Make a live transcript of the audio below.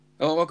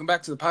Hello, welcome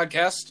back to the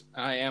podcast.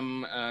 I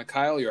am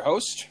Kyle, your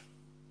host.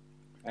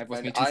 I have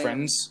with me two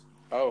friends.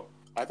 Oh,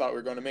 I thought we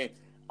were going to me.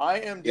 I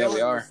am Yeah, we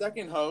Dylan, are. your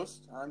second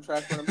host. I'm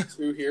trash number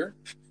 2 here.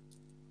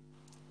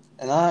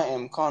 And I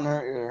am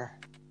Connor, your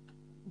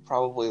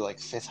probably like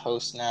 5th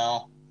host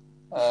now.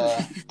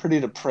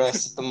 Pretty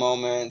depressed at the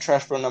moment.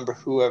 Trash bro number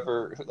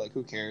whoever, like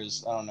who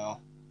cares? I don't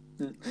know.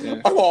 Yeah.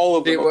 I'm all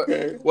of them,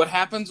 okay. What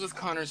happens with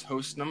Connor's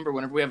host number,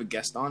 whenever we have a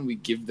guest on, we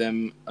give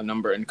them a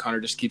number, and Connor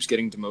just keeps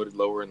getting demoted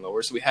lower and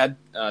lower. So we had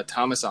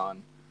Thomas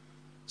on.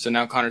 So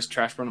now Connor's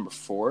trash bro number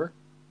 4.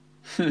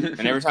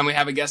 And every time we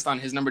have a guest on,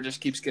 his number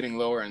just keeps getting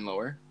lower and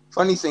lower.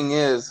 Funny thing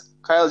is,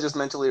 Kyle's just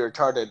mentally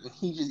retarded.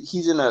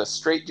 He's in a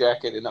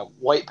straitjacket in a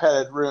white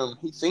padded room.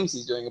 He thinks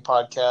he's doing a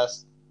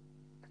podcast.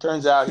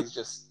 Turns out he's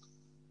just...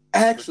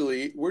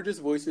 Actually, we're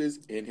just voices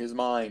in his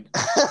mind.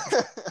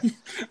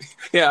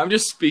 Yeah, I'm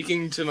just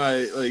speaking to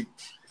my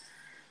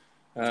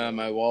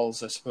my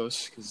walls, I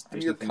suppose. Cause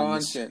And your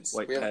conscience.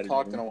 We haven't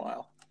talked in a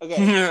while. Okay,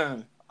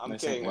 I'm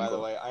Nice kidding, by the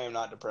angle. way. I am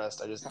not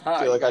depressed. I just Aha,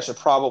 feel like yeah. I should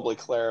probably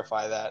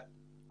clarify that.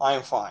 I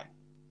am fine.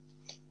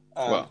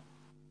 Well,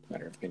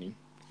 matter of opinion.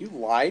 You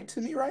lied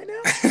to me right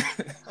now?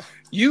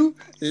 You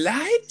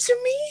lied to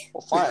me?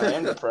 Well, fine. I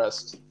am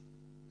depressed.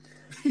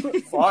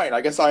 Fine,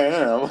 I guess I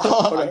am.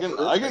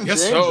 I can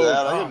Guess change so.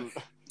 that.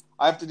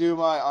 I have to do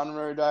my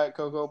honorary Diet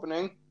Coke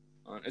opening.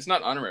 It's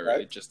not honorary,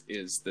 Right? It just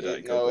is the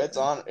Diet No, Coke.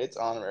 it's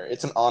honorary.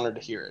 It's an honor to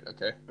hear it.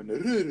 Okay.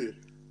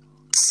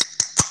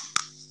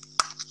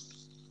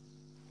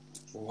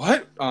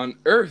 What on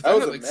earth? That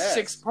was had a like mess.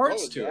 6 What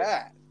parts was to it.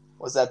 that?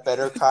 Was that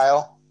better,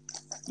 Kyle?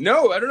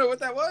 No, I don't know what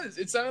that was.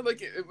 It sounded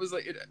like it was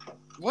like...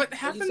 What He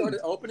happened? started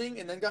opening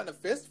and then got in a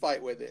fist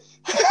fight with it.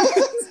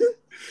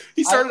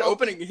 He started I-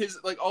 opening his...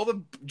 all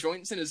the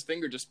joints in his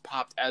finger just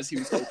popped as he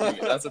was opening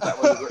it. That's what that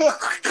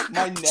was.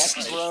 My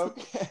neck broke.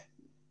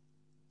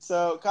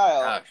 So,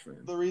 Kyle, Gosh, man.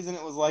 the reason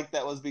it was like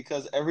that was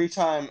because ever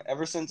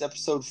since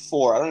episode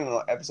 4, I don't even know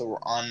what episode we're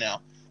on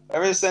now.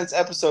 Ever since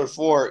episode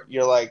 4,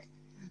 you're like,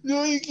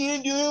 no, you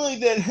can't do it like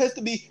that. It has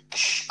to be,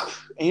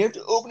 and you have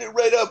to open it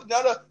right up,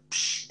 not a,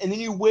 and then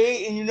you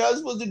wait, and you're not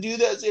supposed to do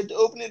that, so you have to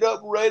open it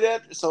up right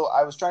after. So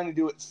I was trying to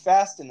do it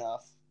fast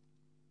enough,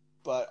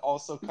 but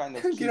also kind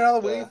of Get out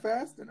of the way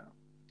fast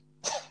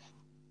enough.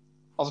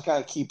 also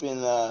kind of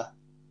keeping the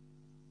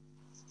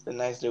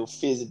nice little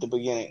fizz at the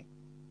beginning.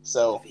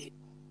 So,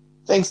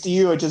 thanks to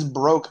you, I just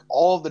broke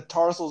all of the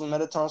tarsals and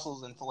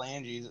metatarsals and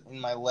phalanges in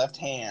my left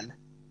hand.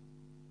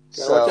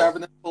 Gotta watch out for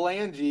the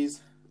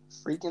phalanges.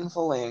 Freaking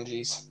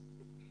phalanges.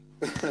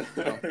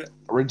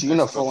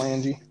 Regina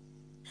phalange.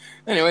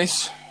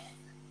 Anyways,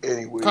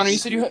 Connor, you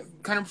said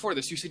before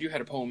this, you said you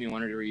had a poem you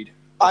wanted to read.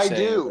 Or I say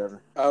do. or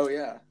whatever. Oh,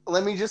 yeah.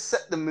 Let me just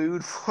set the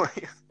mood for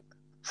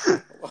you.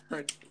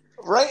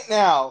 Right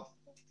now,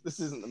 this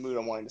isn't the mood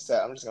I'm wanting to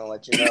set. I'm just going to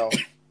let you know.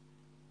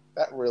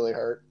 That really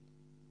hurt.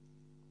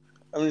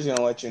 I'm just going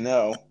to let you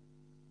know.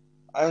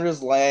 I'm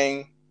just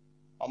laying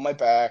on my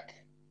back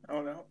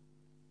Oh, no.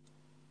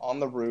 on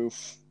the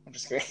roof. I'm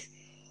just kidding.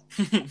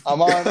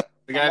 I'm on.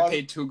 The guy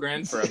paid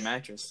 $2,000 for a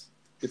mattress.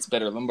 Gets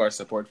better lumbar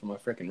support from a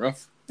freaking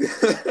roof.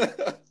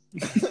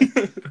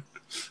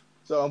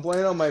 So I'm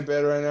laying on my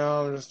bed right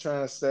now. I'm just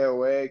trying to stay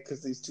awake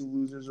because these two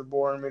losers are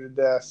boring me to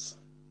death.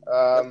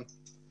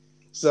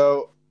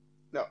 So,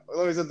 no,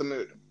 let me set the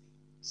mood.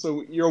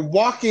 So you're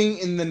walking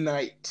in the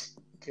night,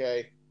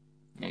 okay?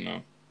 Oh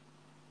no.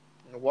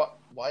 What?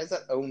 Why is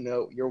that? Oh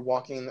no, you're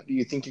walking. Do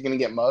you think you're gonna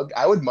get mugged?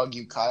 I would mug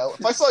you, Kyle.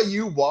 If I saw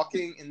you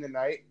walking in the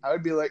night, I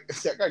would be like,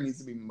 that guy needs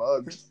to be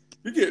mugged.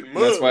 You're getting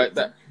That's moved.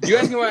 why. You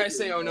ask me why I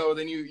say oh no,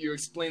 then you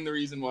explain the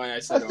reason why I I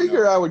said oh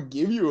figure no. I would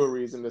give you a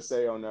reason to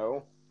say, oh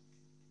no.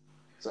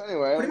 So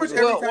anyway, Pretty much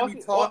Well, every time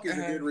you talk is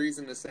a uh, good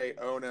reason to say,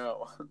 oh,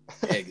 no.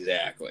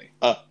 Exactly.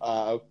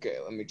 Okay,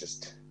 let me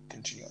just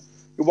continue.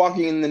 You're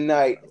walking in the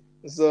night.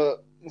 It's a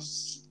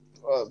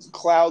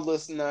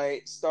cloudless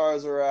night.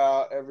 Stars are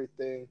out.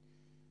 Everything.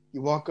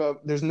 You walk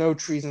up. There's no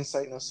trees in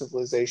sight. No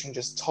civilization.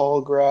 Just tall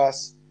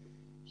grass.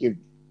 You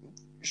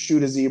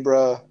shoot a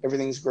zebra.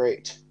 Everything's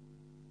great.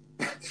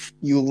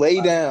 You lay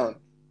down.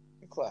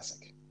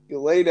 Classic. You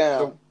lay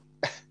down.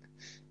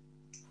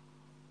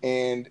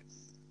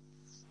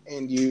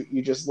 And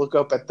you just look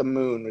up at the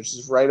moon, which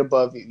is right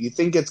above you. You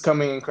think it's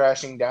coming and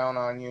crashing down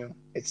on you.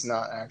 It's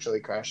not actually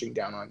crashing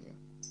down on you.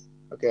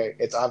 Okay?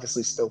 It's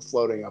obviously still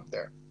floating up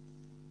there.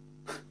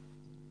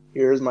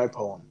 Here's my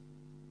poem.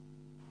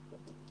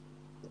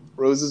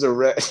 Roses are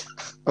red.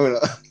 I'm gonna...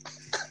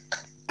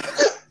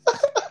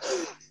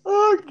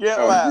 Oh,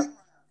 can't laugh.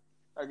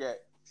 Okay.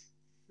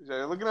 So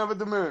you're looking up at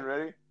the moon.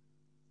 Ready?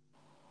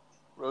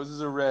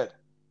 Roses are red.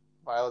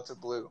 Violets are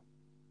blue.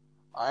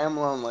 I am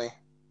lonely.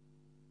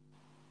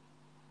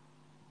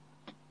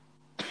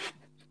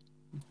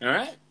 All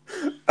right.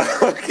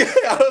 Okay,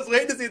 I was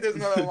waiting to see if there's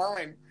another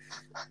line.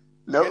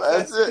 No,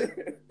 that's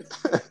it.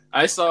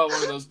 I saw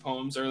one of those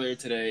poems earlier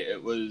today.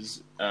 It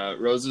was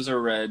roses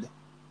are red,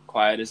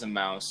 quiet as a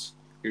mouse.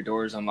 Your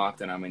door is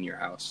unlocked and I'm in your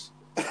house.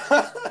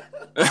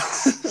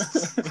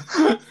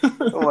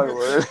 Oh my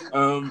word.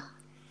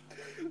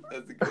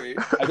 That's great.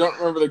 I don't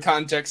remember the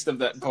context of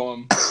that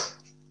poem. Does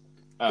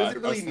it I was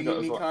really thinking need of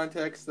any what-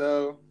 context,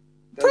 though?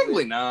 Does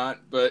Probably it? not,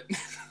 but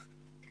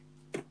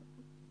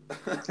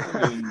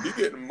You're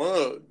getting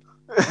mugged.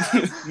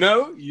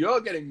 no,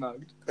 you're getting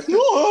mugged No,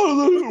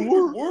 that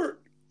didn't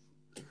work.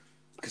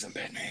 because I'm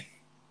Batman.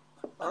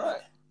 All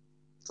right.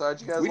 So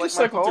how'd you guys We like just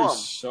my cycled poem? through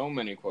so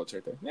many quotes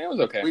right there. Yeah, it was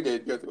okay. We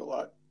did go through a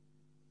lot.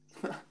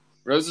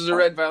 Roses are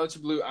red, violets are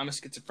blue. I'm a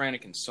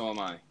schizophrenic, and so am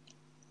I.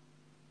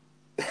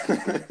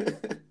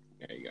 There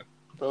you go.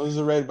 Roses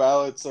are red,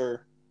 violets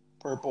are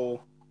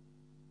purple.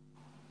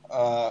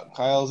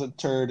 Kyle's a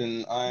turd,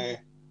 and I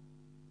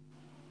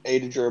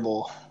ate a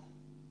gerbil.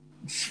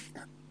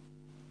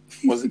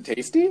 Was it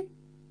tasty?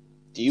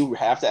 Do you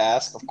have to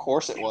ask? Of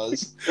course it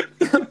was.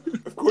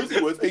 Of course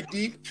it was. I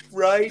deep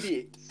fried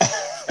it.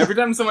 Every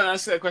time someone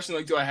asks that question,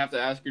 like, do I have to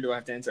ask or do I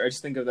have to answer? I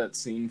just think of that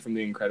scene from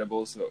The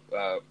Incredibles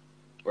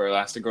where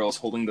Elastigirl's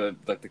holding the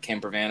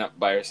camper van up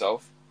by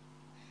herself.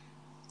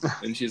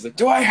 And she's like,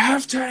 do I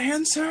have to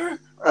answer?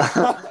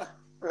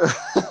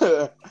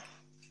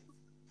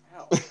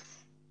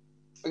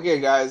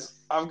 Okay, guys,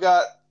 I've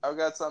got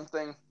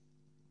something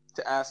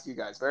to ask you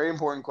guys. Very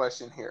important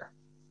question here.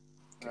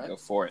 Okay, go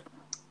for it.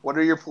 What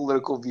are your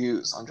political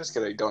views? I'm just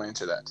kidding. Don't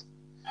answer that.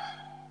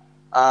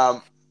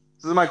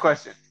 This is my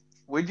question.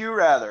 Would you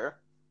rather,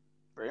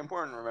 very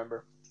important,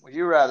 remember, would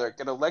you rather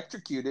get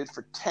electrocuted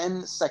for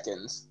 10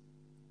 seconds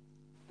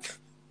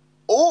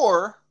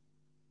or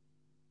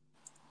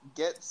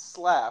get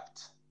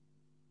slapped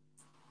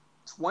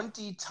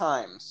 20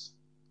 times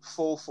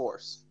full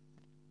force?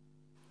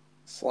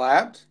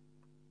 Slapped?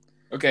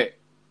 Okay,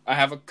 I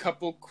have a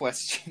couple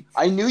questions.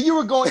 I knew you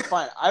were going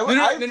fine. I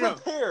No.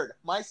 prepared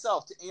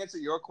myself to answer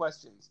your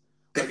questions.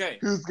 Okay.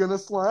 Who's gonna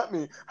slap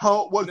me?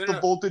 What's No, the no.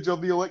 voltage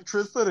of the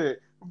electricity?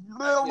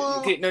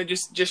 Okay, no,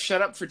 just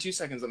shut up for 2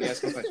 seconds. Let me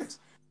ask you questions.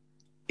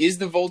 Is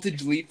the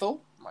voltage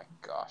lethal? My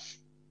gosh.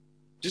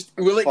 Just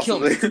will it kill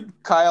me? Possibly.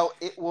 Kyle,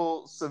 it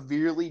will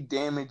severely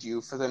damage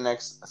you for the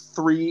next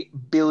 3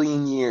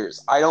 billion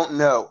years. I don't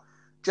know.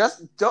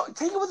 Just don't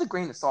take it with a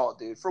grain of salt,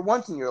 dude. For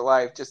once in your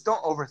life, just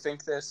don't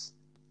overthink this.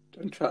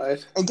 Don't try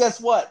it. And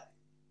guess what?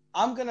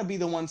 I'm gonna be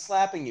the one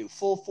slapping you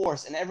full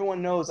force, and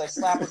everyone knows I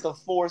slap with the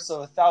force of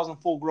 1,000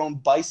 full-grown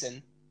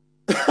bison.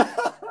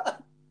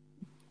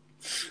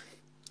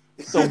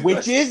 So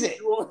which is it?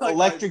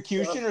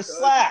 Electrocution or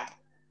slap?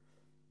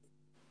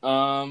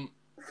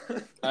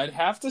 I'd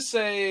have to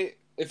say,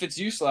 if it's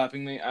you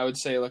slapping me, I would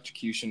say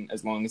electrocution,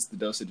 as long as the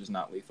dosage is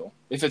not lethal.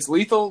 If it's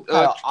lethal,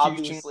 Kyle, electrocution,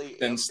 obviously,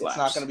 then it's slaps.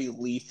 not gonna be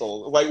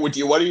lethal. Like, what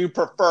do you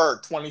prefer?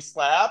 20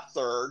 slaps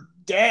or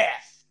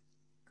death?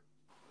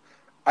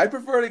 I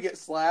prefer to get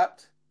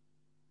slapped.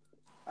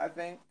 I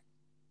think.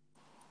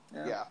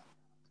 Yeah.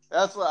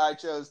 That's what I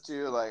chose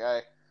too. Like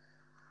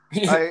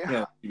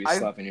Yeah, you'd be I-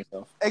 slapping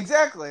yourself.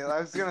 exactly. I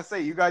was gonna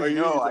say, you guys Oh, you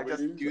know, use it, I you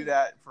just use do it.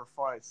 that for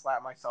fun. I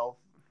slap myself,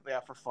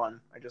 for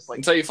fun. I just like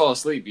Until you fall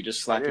asleep, you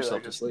just slap I do, yourself I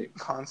to just sleep.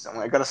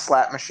 constantly. I got a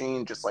slap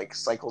machine, just like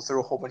cycles through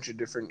a whole bunch of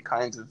different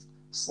kinds of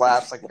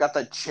slaps. Like I got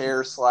that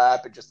chair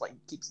slap. It just like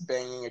keeps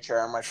banging a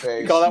chair on my You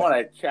face. call that one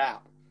a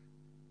chap.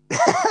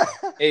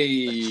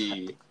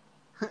 Hey,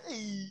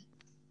 Hey.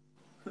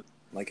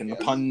 like in the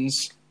Yes.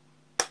 puns.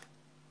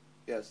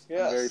 Yes.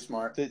 Yes. I'm very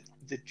smart. The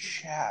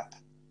chap.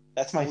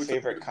 That's my We-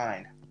 favorite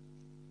kind.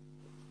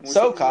 We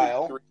So, took like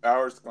Kyle. 3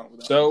 hours to come up with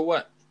that. So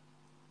what?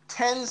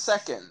 10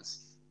 seconds.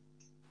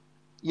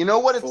 You know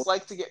what it's Cool.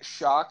 like to get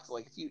shocked?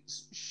 Like if you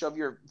shove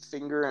your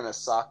finger in a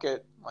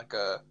socket, like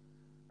an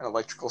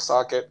electrical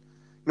socket.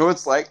 You know what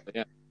it's like?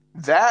 Yeah.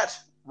 That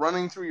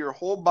running through your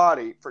whole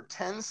body for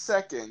 10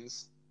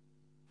 seconds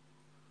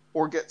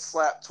or get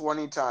slapped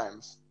 20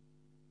 times.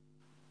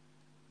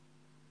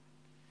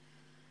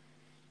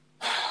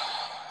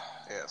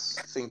 Yes,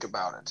 think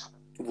about it.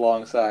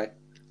 Long sigh.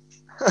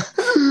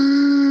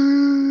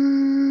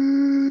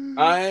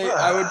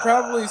 I would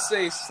probably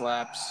say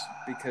slaps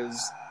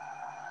because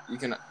you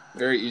can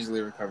very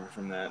easily recover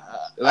from that.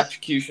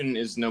 Electrocution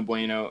is no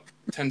bueno.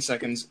 10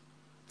 seconds.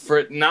 For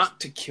it not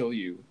to kill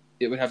you,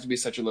 it would have to be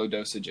such a low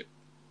dosage it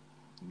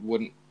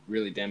wouldn't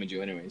really damage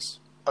you anyways.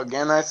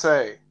 Again, I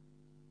say,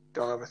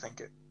 don't overthink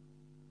it.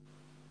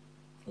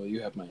 Well,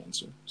 you have my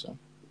answer, so.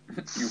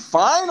 You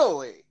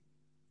Finally!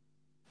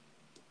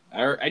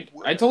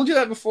 I told you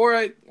that before.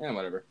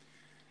 Whatever.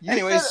 You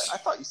Anyways, said it. I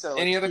thought you said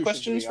Any other electrocution,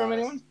 questions to be from honest.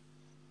 anyone?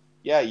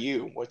 Yeah,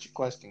 you. What's your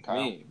question,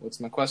 Kyle? Me. What's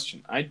my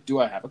question? Do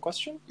I have a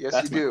question? Yes,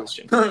 That's you my do.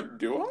 question.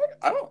 Do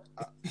I?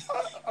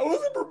 I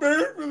wasn't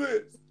prepared for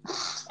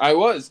this. I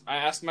was. I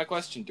asked my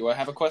question. Do I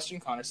have a question?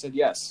 Connor said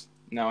yes.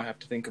 Now I have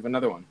to think of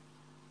another one.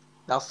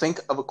 Now think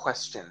of a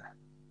question.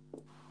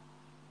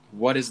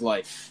 What is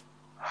life?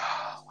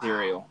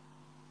 Cereal.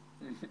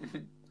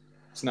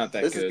 It's not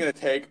that This good. is going to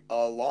take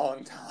a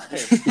long time.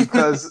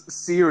 Because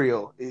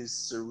cereal is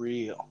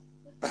surreal.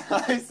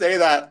 I say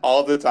that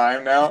all the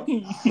time now.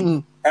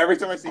 Every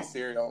time I see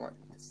cereal, I'm like,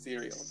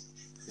 cereal.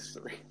 It's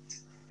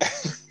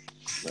surreal.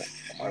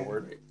 My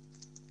word.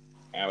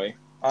 Owie.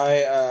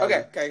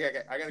 Okay.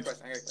 I got a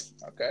question.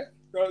 Okay.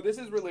 So this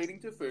is relating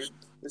to food.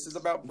 This is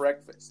about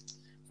breakfast.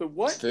 So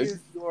what Food? is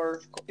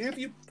your if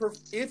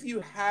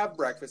you have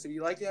breakfast, if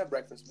you like to have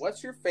breakfast,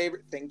 what's your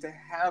favorite thing to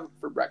have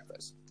for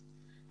breakfast?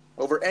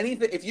 Over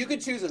anything, if you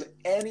could choose of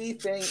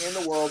anything in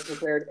the world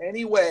prepared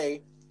any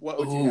way, what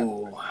would you have?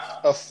 Ooh.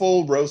 A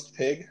full roast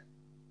pig.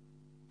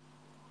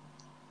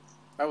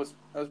 That was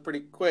pretty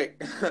quick.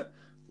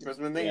 You must have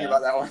been thinking Yeah.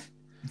 about that one.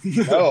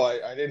 No,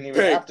 I didn't even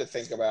Pig. have to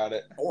think about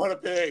it. I want a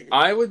pig.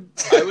 I would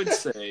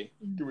say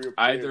Give me a pig.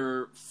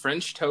 either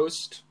French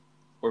toast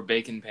or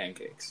bacon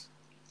pancakes.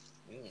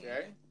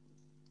 Okay.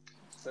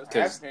 So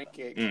Because-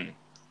 pancakes. Mm.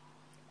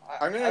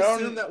 I'm going to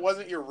assume that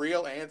wasn't your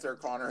real answer,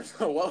 Connor.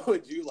 So what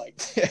would you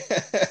like?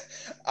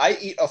 I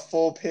eat a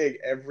full pig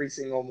every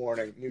single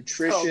morning.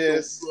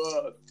 Nutritious,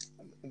 Oh,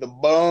 the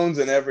bones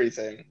and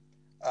everything.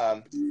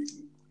 No,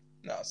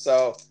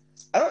 so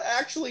I don't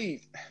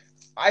actually.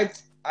 I'd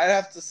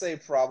have to say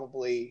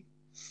probably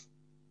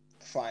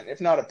fine.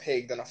 If not a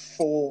pig, then a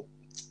full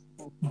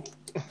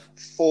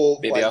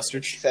Baby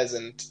ostrich?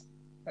 pheasant.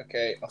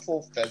 Okay, a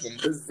full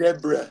pheasant. a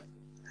zebra.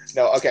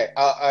 No, okay.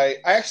 I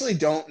actually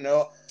don't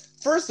know.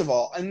 First of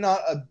all, I'm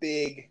not a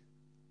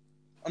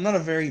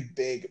very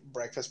big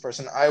breakfast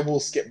person. I will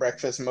skip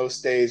breakfast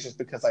most days just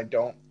because I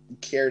don't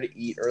care to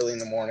eat early in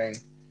the morning,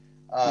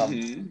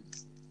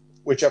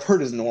 which I've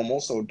heard is normal.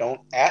 So don't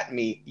at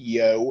me,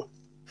 yo,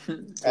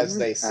 as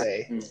they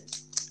say.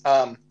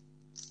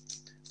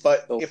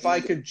 But if I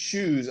could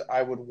choose,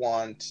 I would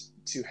want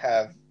to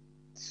have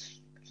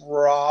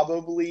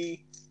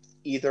probably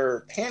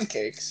either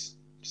pancakes,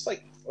 just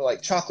like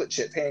chocolate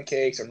chip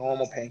pancakes or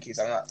normal pancakes.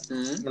 I'm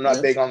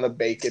not big on the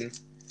bacon.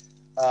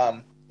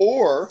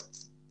 Or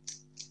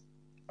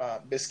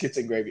biscuits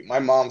and gravy. My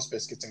mom's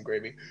biscuits and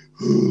gravy.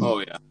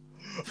 Oh, yeah.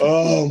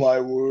 Oh my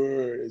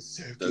word, it's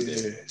so So good.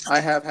 good. I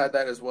have had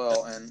that as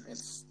well, and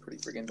it's pretty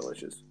freaking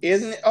delicious.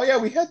 Isn't it? Oh yeah,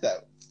 we had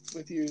that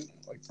with you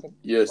like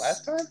Yes.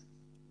 last time.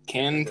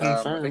 Can I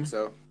confirm. think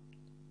so.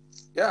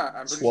 Yeah,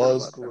 I'm It pretty sure it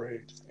was last time.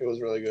 great. It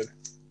was really good.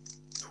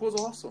 It was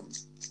awesome.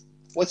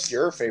 What's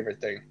your favorite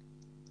thing?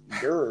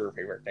 Your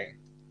favorite thing?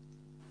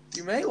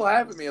 You may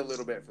laugh at me a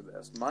little bit for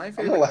this. My I'm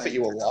favorite gonna laugh at thing-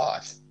 you a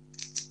lot.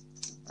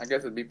 I guess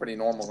it'd be pretty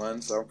normal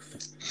then. So,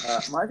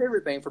 my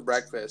favorite thing for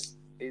breakfast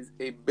is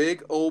a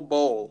big old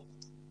bowl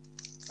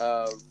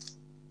of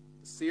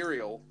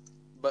cereal,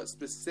 but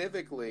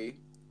specifically,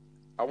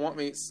 I want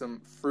me some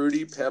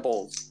Fruity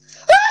Pebbles.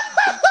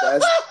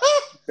 The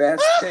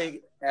best thing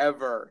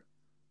ever.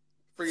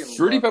 Freaking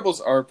Fruity love it.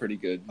 Pebbles are pretty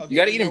good. Okay, You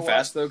gotta you eat know them what?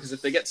 fast, though, because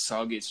if they get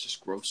soggy, it's just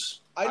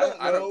gross. I don't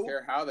know. I don't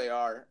care how they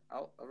are.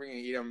 I'll freaking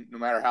eat them no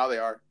matter how they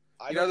are.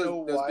 I You know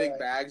don't those why big I-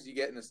 bags you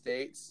get in the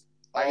States?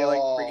 I can like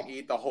Oh. freaking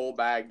eat the whole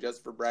bag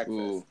just for breakfast.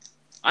 Ooh.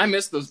 I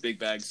miss those big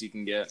bags you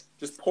can get.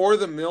 Just pour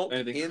the milk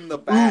Anything. in the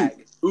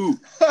bag. Ooh.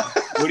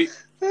 What do you...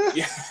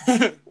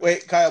 Yeah.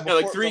 Wait, Kyle. Yeah,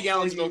 like before- 3 before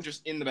gallons of you- milk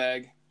just in the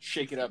bag.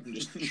 Shake it up and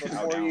just chow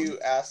Before down. you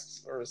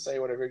ask or say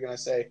whatever you're gonna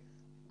say,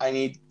 I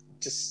need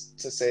just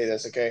to say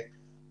this, okay?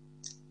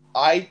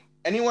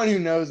 Anyone who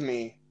knows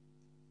me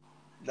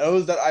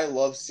knows that I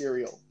love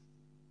cereal.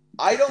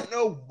 I don't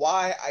know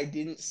why I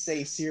didn't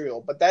say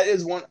cereal, but that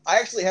is one. I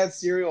actually had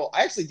cereal.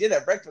 I actually did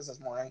have breakfast this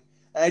morning,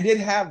 and I did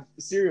have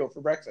cereal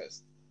for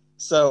breakfast.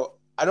 So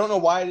I don't know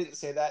why I didn't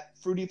say that.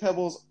 Fruity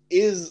Pebbles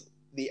is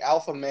the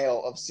alpha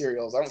male of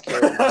cereals. I don't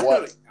care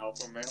what.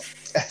 Alpha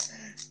male.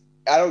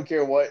 I don't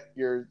care what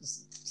your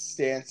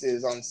stance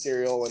is on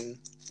cereal and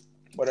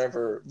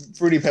whatever.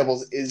 Fruity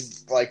Pebbles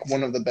is like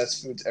one of the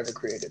best foods ever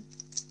created.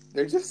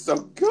 They're just so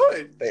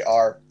good. They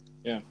are.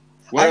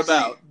 What Actually,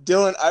 about...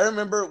 Dylan? I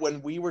remember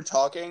when we were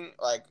talking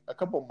like a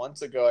couple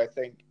months ago. I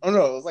think. Oh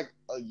no, it was like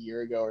a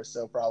year ago or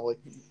so, probably.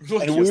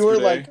 And we were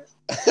like,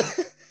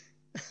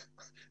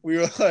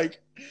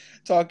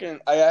 talking.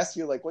 I asked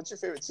you like, "What's your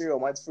favorite cereal?"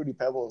 Mine's Fruity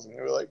Pebbles, and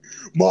you were like,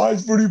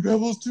 "Mine's Fruity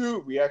Pebbles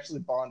too." We actually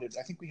bonded.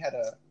 I think we had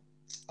a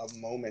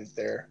moment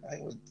there. I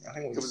think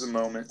It was a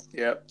moment.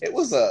 Yep. It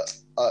was a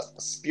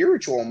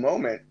spiritual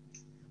moment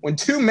when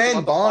two men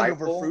About the bond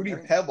Bible, over Fruity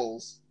right?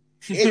 Pebbles.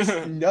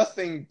 It's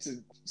nothing to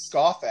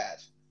scoff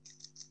at.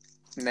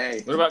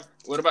 Nay.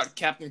 What about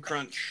Captain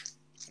Crunch?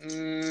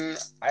 I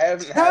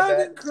haven't had Captain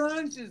that.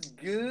 Crunch is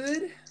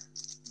good,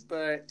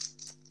 but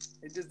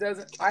it just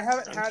doesn't. I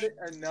haven't had it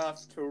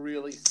enough to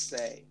really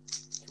say.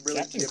 To really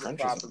Captain give a Crunch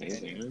proper is amazing,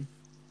 opinion. man.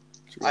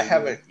 It's I really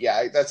haven't.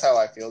 Yeah, that's how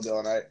I feel,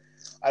 Dylan.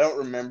 I don't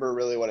remember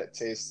really what it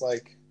tastes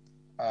like.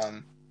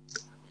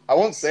 I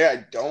won't say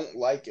I don't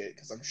like it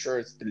because I'm sure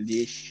it's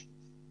delish.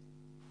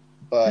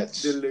 But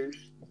Delish.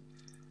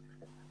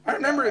 I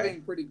remember Yeah, it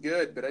being pretty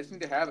good, but I just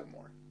need to have it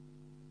more.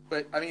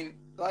 But I mean,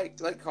 like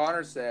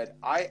Connor said,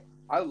 I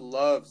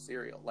love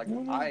cereal. Like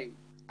I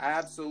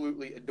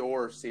absolutely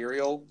adore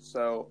cereal.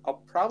 So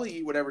I'll probably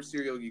eat whatever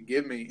cereal you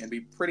give me and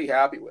be pretty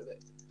happy with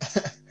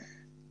it.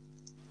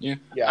 yeah,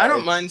 I don't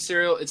it's- mind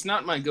cereal. It's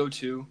not my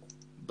go-to,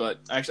 but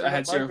actually, I Not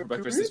had cereal my for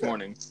go-to breakfast this either.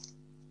 morning.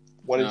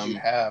 What did you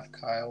um, have,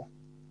 Kyle?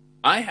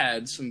 I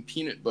had some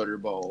peanut butter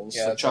balls,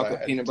 Yeah, some that's what I chocolate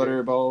had peanut too.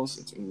 butter balls.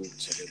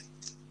 It's so good.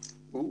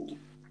 Ooh,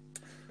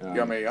 Um,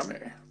 yummy, yummy.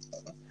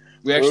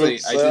 We actually,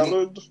 Fruit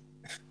salad.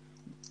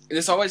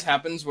 this always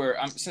happens where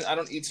since I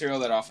don't eat cereal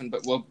that often,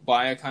 but we'll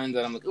buy a kind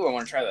that I'm like, oh, I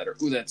want to try that, or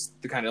oh, that's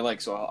the kind I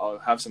like, so I'll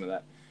have some of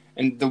that.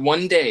 And the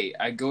one day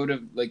I go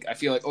to like, I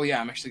feel like, oh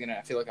yeah,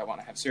 I feel like I want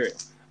to have cereal.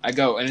 I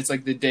go, and it's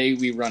like the day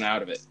we run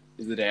out of it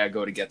is the day I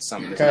go to get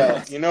some.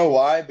 Kyle, you know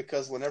why?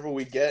 Because whenever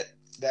we get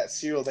that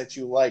cereal that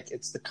you like,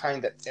 it's the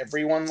kind that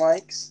everyone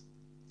likes.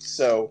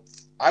 So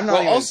I'm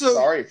not even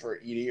sorry for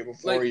eating it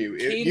before you.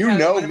 You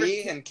know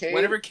me and Cade.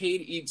 Whenever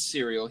Cade eats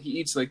cereal, he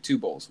eats like 2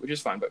 bowls, which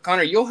is fine. But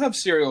Connor, you'll have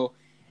cereal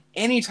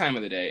any time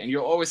of the day, and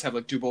you'll always have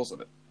like 2 bowls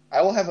of it.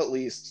 I will have at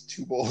least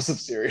 2 bowls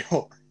of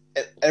cereal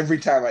every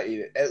time I eat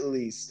it, at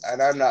least,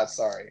 and I'm not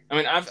sorry. I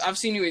mean, I've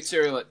seen you eat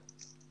cereal at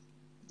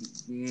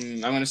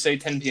I'm going to say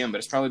 10 p.m., but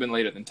it's probably been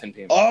later than 10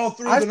 p.m. Oh,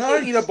 through the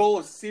night. I eat a bowl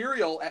of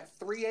cereal at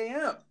 3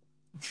 a.m.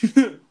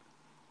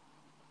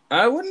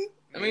 I wouldn't.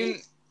 I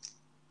mean,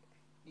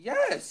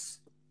 yes.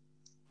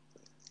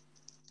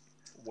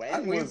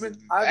 I've been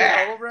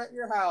over at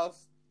your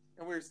house,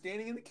 and we were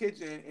standing in the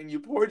kitchen, and you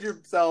poured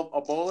yourself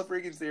a bowl of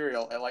freaking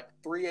cereal at like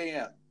 3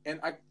 a.m. And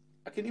I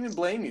couldn't even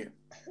blame you.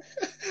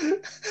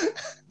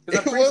 Because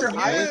I'm pretty sure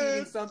I was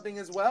eating something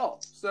as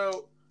well.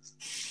 So,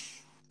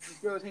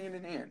 it goes hand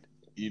in hand.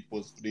 It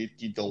was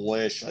pretty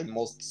delish, I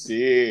must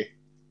say.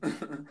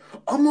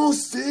 I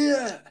must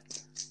say.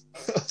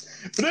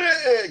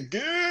 Pretty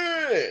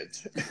good.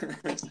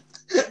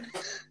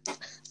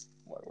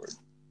 My word.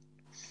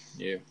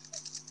 Yeah.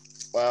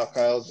 Wow,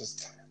 Kyle,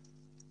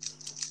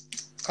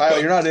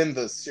 you're not in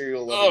the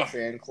cereal loving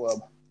fan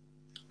club.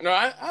 No,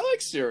 I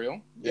like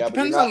cereal. Yeah, it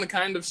depends on the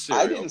kind of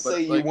cereal. I didn't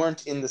say you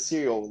weren't in the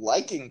cereal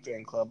liking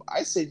fan club.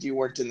 I said you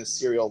weren't in the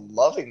cereal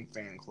loving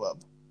fan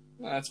club.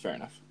 Well, that's fair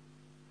enough.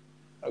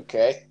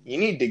 Okay, you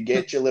need to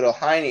get your little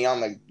hiney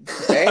on the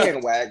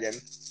bandwagon.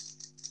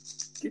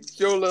 Get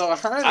your little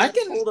hiney.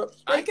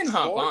 I can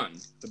hop on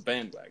the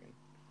bandwagon.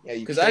 Yeah, you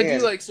because I do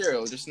like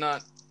cereal, just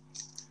not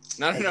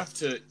enough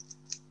to,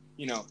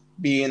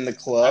 be in the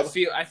club.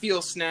 I feel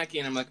snacky,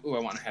 and I'm like, ooh,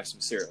 I want to have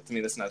some cereal. To me,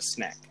 that's not a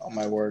snack. Oh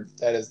my word,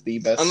 that is the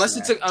best.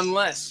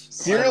 Unless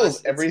cereal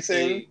is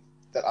everything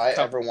that I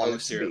ever wanted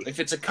to be. If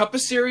it's a cup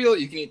of cereal,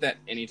 you can eat that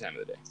any time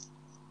of the day.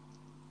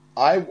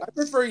 I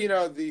prefer,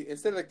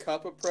 instead of the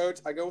cup approach,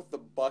 I go with the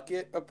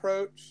bucket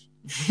approach.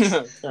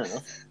 Fair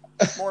enough.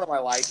 More to my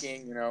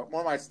liking,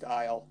 more my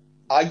style.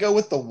 I go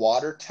with the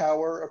water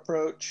tower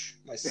approach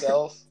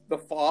myself. The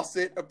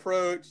faucet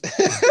approach.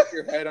 Stick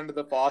your head under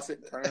the faucet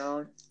and turn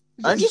on.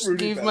 I just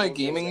gave my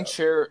gaming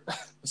chair a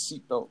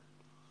seatbelt.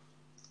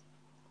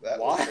 That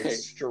was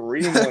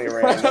extremely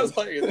random. I was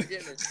like, is it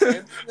getting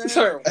intense?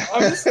 Sorry,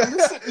 I'm just sitting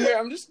here.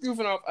 I'm just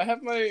goofing off. I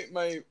have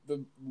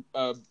the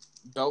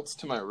belts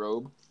to my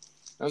robe.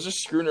 I was just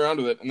screwing around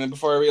with it, and then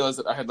before I realized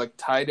that I had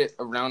tied it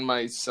around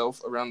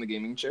myself around the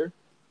gaming chair,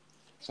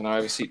 so now I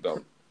have a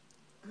seatbelt.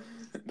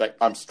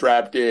 I'm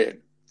strapped in.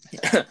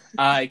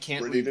 I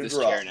can't leave this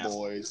chair now.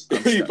 Boys.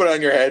 You put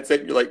on your headset,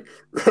 and you're like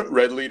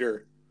red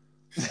leader.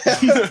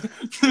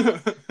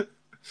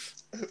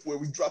 Where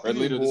we drop red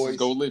leader, boys. This is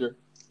gold leader.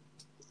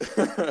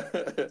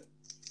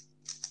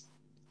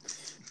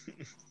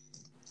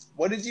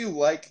 What did you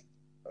like?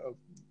 Oh,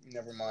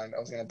 never mind. I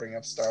was going to bring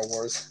up Star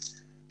Wars.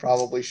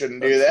 Probably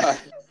shouldn't do that.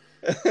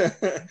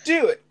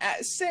 Do it.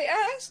 Ask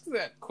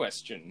that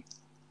question.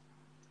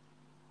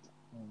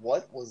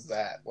 What was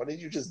that? What did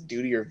you just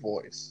do to your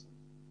voice?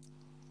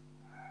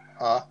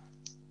 Huh?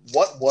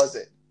 What was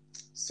it,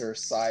 Sir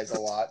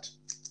Size-A-Lot?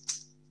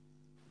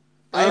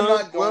 I am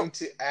not going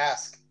to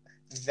ask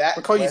that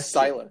I'll call you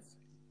Silas.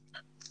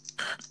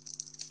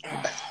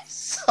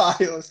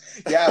 Silas.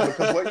 Yeah,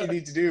 because what you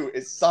need to do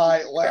is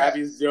Silas.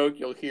 Krabby's joke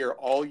you'll hear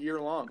all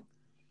year long.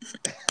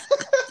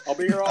 I'll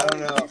be here all I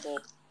don't week, know. people.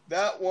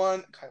 That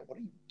one... Kyle, what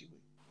are you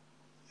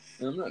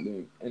doing? I'm not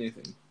doing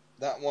anything.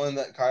 That one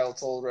that Kyle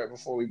told right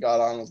before we got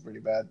on was pretty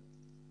bad.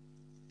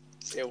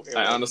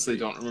 I honestly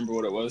don't remember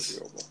what it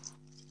was.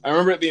 I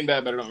remember it being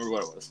bad, but I don't remember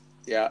what it was.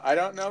 Yeah, I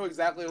don't know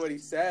exactly what he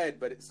said,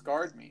 but it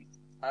scarred me.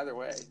 Either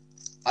way.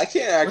 I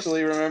can't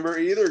actually remember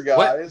either,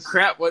 guys.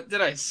 What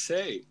did I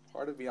say?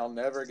 Part of me I'll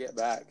never get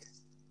back.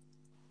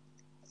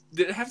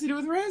 Did it have to do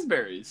with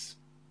raspberries?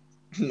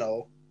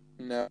 No.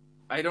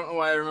 I don't know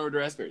why I remembered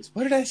raspberries.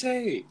 What did I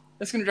say?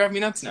 That's going to drive me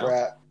nuts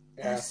now.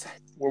 Yeah.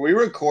 Were we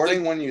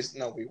recording when you...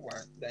 No, we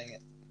weren't. Dang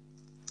it.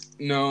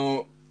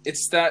 No,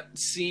 it's that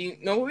scene...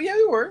 No, yeah,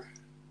 we were.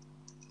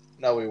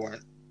 No, we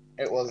weren't.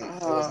 It wasn't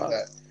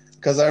that.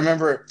 Because I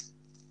remember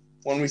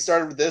when we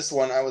started with this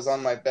one, I was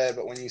on my bed,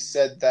 but when you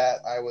said that,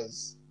 I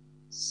was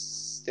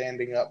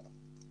standing up.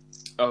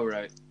 Oh,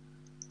 right.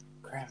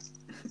 Crap.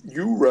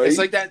 You right. It's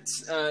like that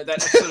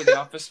episode of The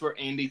Office where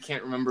Andy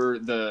can't remember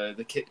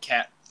the Kit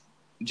Kat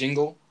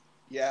jingle.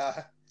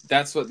 Yeah.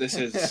 That's what this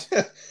is.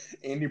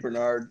 Andy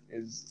Bernard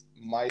is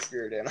my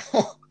spirit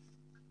animal.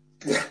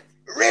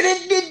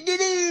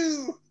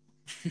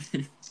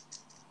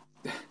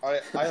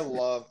 I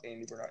love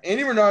Andy Bernard.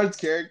 Andy Bernard's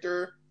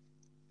character,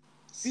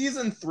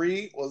 season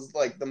 3 was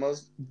the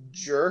most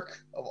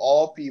jerk of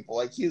all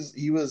people.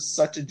 He was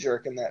such a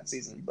jerk in that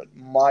season, but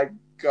my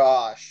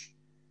gosh,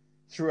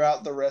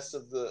 throughout the rest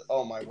of the.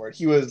 Oh my word,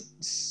 he was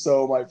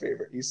so my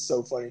favorite. He's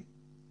so funny,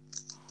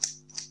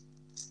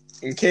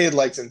 and Cade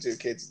likes him too.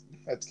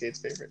 That's Cade's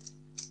favorite.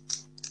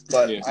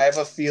 But Yeah. I have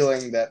a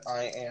feeling that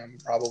I am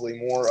probably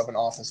more of an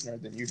Office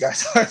nerd than you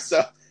guys are.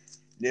 So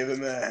never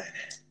mind.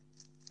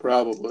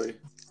 Probably.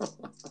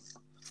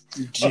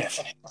 Jeff.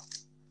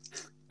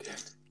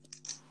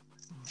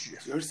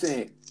 You're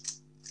saying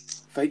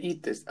if I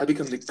eat this, I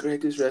become the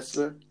greatest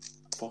wrestler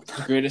of all The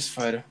time. greatest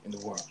fighter in the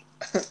world.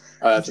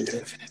 That's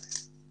it.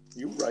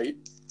 You right.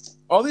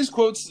 All these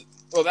quotes,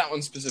 well, that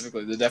one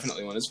specifically, the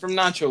definitely one, is from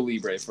Nacho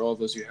Libre. For all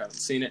those who haven't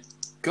seen it,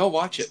 go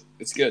watch it.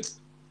 It's good.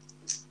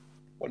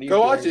 What are you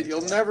Go watch doing? it.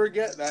 You'll never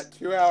get that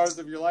 2 hours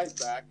of your life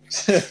back.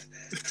 Is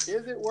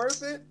it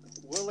worth it?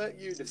 We'll let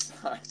you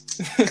decide.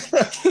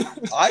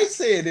 I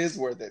say it is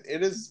worth it.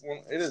 It is.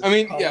 It is. I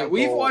mean, yeah, comical.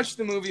 we've watched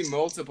the movie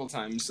multiple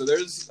times, so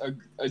there's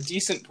a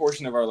decent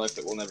portion of our life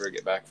that we'll never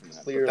get back from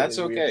that. Clearly But that's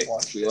we've okay.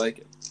 watched We it.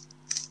 like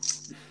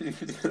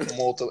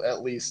it.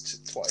 at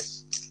least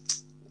twice.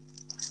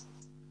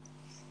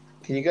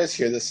 Can you guys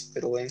hear this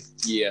fiddling?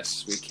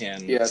 Yes, we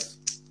can. Yes.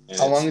 And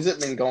How it's, long has it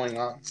been going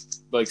on?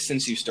 Like,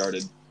 since you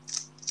started.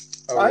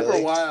 Oh, For a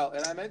really? while,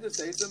 and I meant to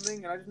say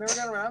something, and I just never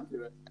got around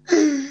to it.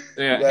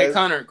 Yeah, You hey, guys-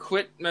 Connor,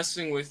 quit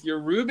messing with your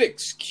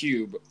Rubik's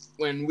Cube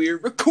when we're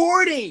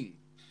recording!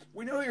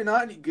 We know you're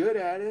not any good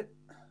at it.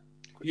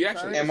 He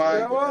actually Am I?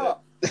 Grow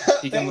up.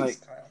 He can, Thanks,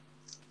 like- Kyle.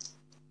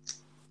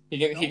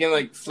 He can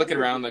like flick it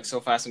around like so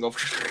fast and go.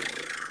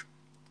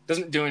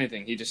 Doesn't do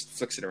anything. He just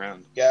flicks it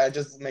around. Yeah, it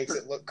just makes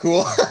it look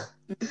cool.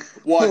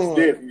 Watch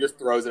this. He just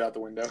throws it out the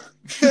window.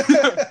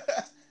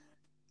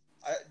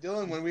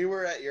 Dylan, when we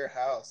were at your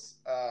house,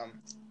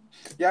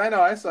 Yeah, I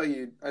know. I saw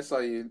you. no, I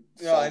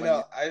solving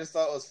know. I just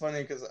thought it was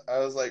funny because I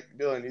was like,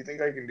 Dylan, do you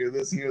think I can do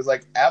this? And he was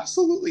like,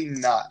 absolutely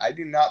not. I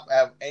do not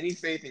have any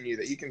faith in you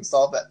that you can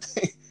solve that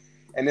thing.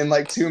 And in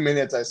like 2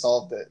 minutes, I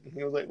solved it. And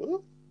he was like,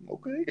 well,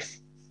 okay.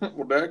 it.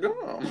 Well, there you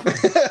go.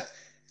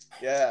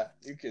 Yeah,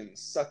 you can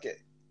suck it.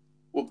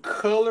 Well,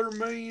 color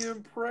me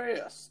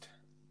impressed.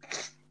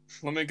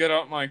 Let me get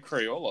out my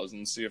Crayolas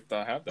and see if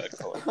they have that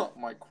color.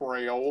 My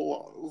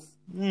Crayolas.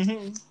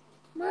 Mm-hmm.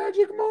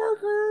 Magic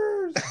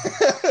markers.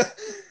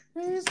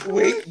 He's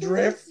Sweet gorgeous.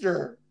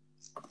 drifter.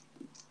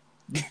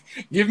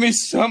 Give me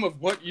some of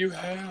what you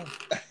have.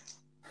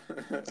 Oh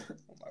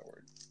my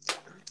word.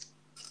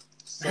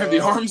 I have the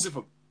arms of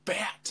a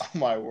bat. Oh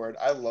my word.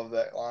 I love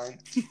that line.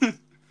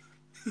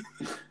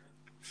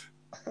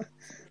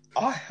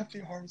 I have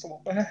the arms of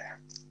a man.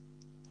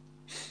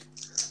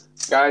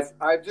 Guys,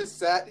 I've just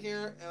sat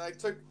here and I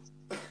took.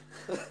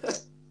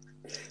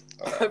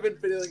 I've been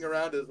fiddling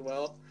around as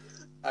well.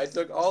 I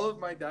took all of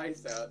my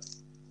dice out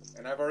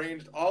and I've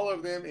arranged all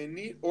of them in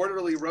neat,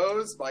 orderly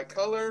rows by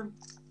color,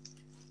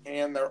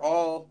 and they're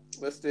all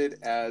listed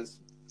as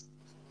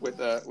with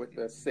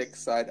the 6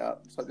 side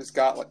up. So I just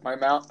got like my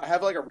mouse. I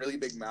have like a really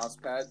big mouse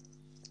pad,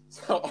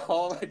 so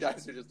all my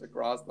dice are just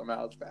across the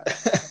mouse pad.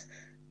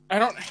 I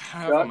don't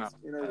have a Ducks mouse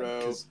in a pad,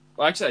 row. 'cause-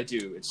 Well, actually, I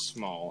do. It's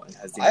small and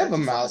has the. I have a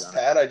emergency mouse button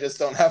on pad. I just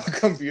don't have a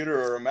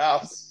computer or a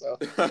mouse. So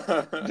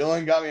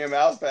Dylan got me a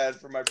mouse pad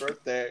for my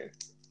birthday,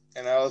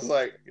 and I was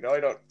like, I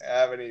don't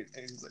have any. And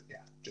he's like,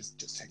 yeah, just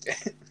take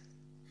it.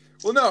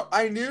 Well, no,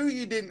 I knew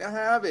you didn't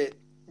have it,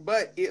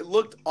 but it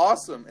looked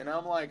awesome, and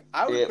I'm like,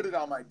 I would Yeah. put it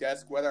on my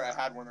desk whether I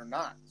had one or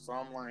not. So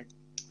I'm like,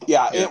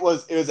 Yeah, Yeah. it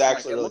was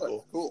actually like, it really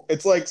looks cool. cool.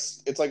 It's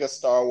like a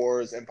Star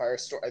Wars Empire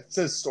Storm. It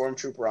says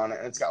Stormtrooper on it,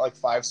 and it's got like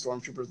 5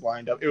 Stormtroopers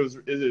lined up. It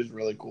is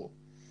really cool.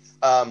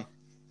 And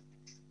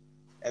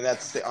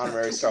that's the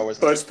honorary Star Wars.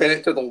 Push pin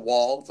it to the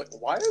wall. It's like,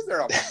 why is there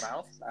a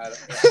mouse pad?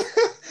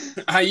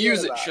 it. I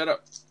use it. that. Shut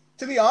up.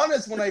 To be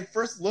honest, when I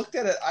first looked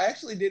at it, I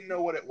actually didn't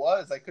know what it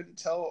was. I couldn't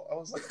tell. I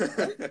was like,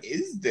 "What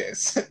is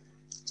this?"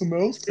 It's a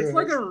mouse pad. It's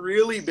like a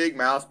really big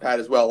mouse pad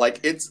as well. Like,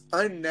 it's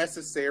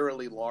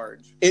unnecessarily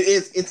large. It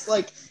is. It's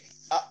like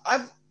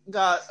I've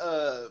got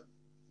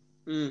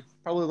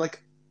probably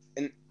like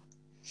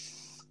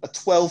a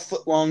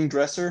 12-foot long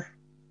dresser,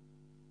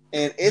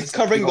 and it's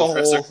covering the Big old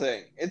whole dresser.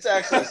 thing. It's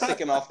actually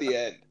sticking off the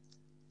end.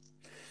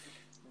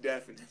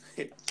 Definitely.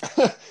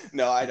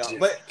 No, I don't.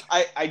 But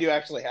I do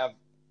actually have,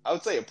 I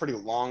would say, a pretty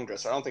long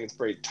dresser. I don't think it's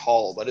pretty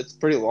tall, but it's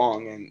pretty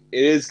long, and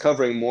it is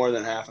covering more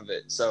than half of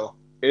it. So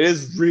it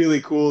is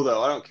really cool,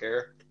 though. I don't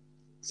care.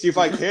 See if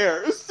I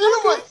care. See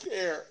if I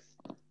care.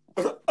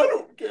 I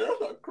don't care. I'm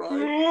not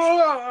crying.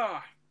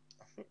 Ah!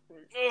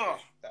 Ugh.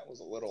 That was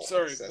a little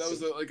Sorry, excessive. that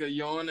was like a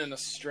yawn and a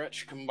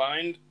stretch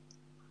combined.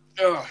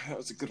 Oh, that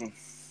was a good one.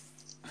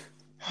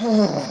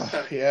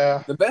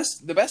 Yeah. The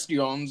best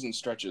yawns and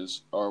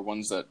stretches are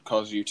ones that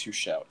cause you to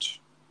shout.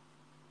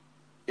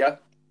 Yeah.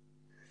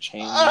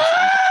 Change.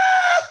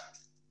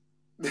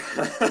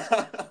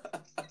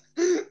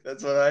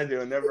 That's what I do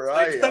whenever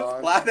Like, I that's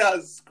yawn. flat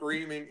out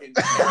screaming. In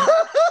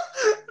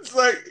It's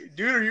like,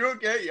 dude, are you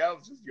okay? Yeah, I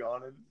was just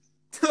yawning.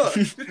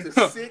 It's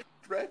a sick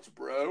stretch,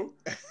 bro.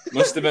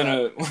 must have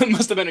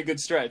been a good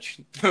stretch.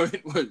 No,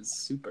 it was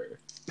super.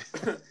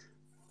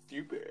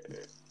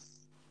 Stupid.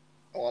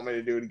 Want me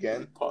to do it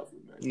again? Pause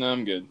it, man. No,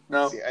 I'm good.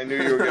 No. See, I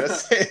knew you were gonna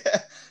say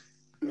that.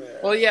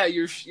 Well, yeah,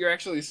 you're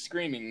actually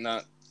screaming,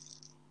 not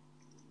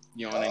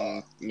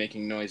yawning,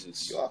 making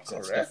noises. You are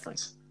That's correct.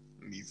 different.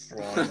 Me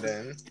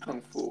Freunden.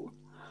 Kung Fu.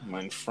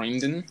 Mein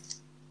Freunden.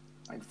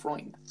 Mein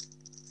Freund.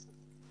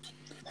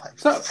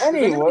 So, Does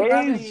anybody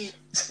anyways,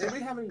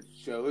 have any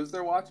shows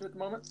they're watching at the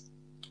moment?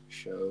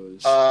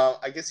 Shows.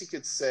 I guess you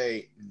could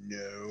say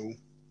no.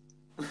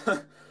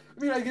 I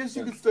mean, I guess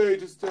you could say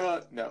just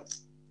no,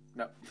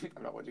 I'm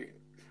not watching it.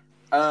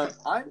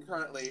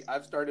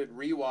 I've started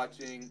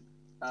rewatching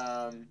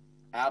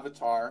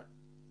Avatar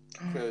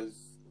because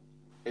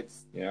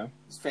it's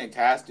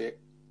fantastic.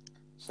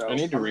 So I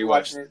need to I'm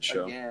rewatch rewatching the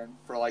show again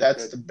for like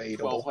That's the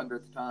debatable.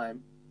 1200th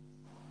time.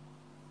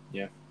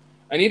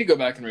 I need to go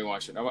back and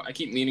rewatch it. I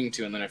keep meaning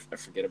to, and then I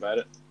forget about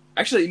it.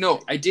 Actually,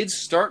 no, I did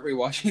start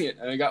rewatching it,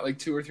 and I got like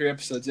 2 or 3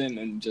 episodes in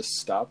and just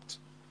stopped.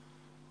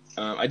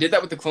 I did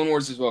that with the Clone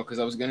Wars as well, because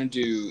I was going to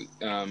do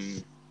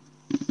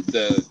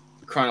the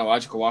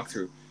chronological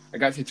walkthrough. I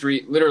got through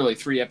literally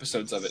 3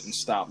 episodes of it and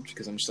stopped,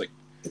 because I'm just like,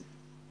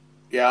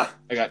 Yeah.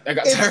 I got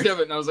tired of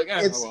it, and I was like,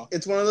 oh well.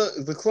 It's one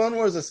of the Clone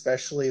Wars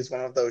especially is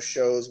one of those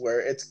shows where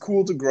it's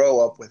cool to grow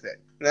up with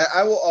it. And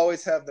I will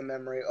always have the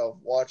memory of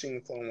watching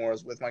the Clone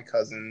Wars with my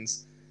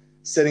cousins,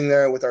 sitting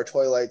there with our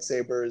toy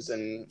lightsabers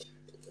and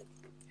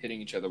Hitting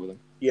each other with them.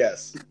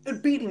 yes.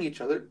 And beating each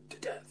other to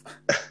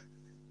death.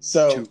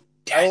 So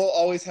I will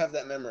always have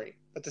that memory.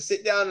 But to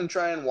sit down and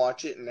try and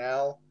watch it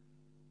now,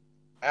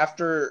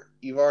 after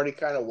you've already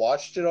kind of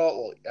watched it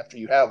all, well, after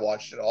you have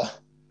watched it all,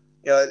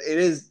 it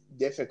is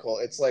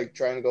difficult. It's like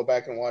trying to go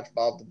back and watch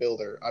Bob the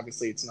Builder.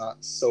 Obviously, it's not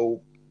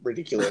so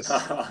ridiculous,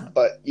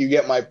 but you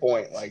get my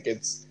point. Like,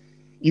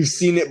 you've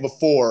seen it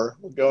before.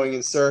 We're going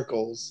in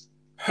circles,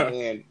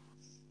 and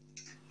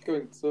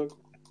Going in circles.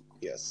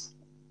 yes.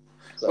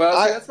 So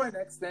Well, that's my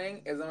next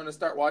thing. Is I'm going to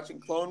start watching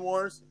Clone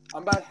Wars.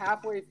 I'm about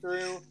halfway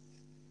through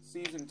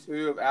season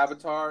 2 of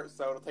Avatar,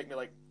 so it'll take me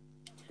like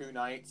 2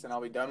 nights, and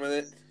I'll be done with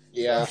it.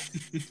 yeah.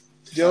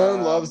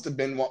 Dylan loves to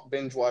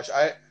binge watch.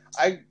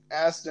 I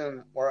asked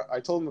him, or I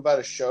told him about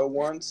a show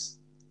once.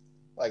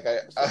 Like I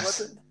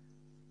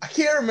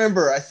can't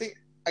remember.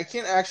 I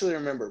can't actually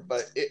remember,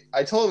 but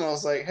I told him, I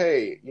was like,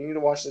 "Hey, you need to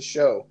watch the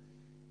show."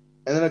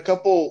 And then a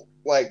couple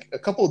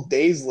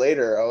days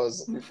later, I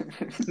was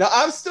now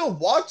I'm still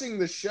watching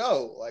the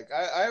show. Like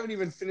I haven't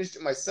even finished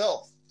it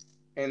myself.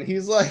 And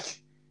he's like,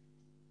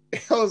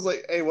 I was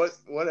like, "Hey, what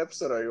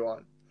episode are you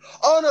on?"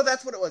 Oh no,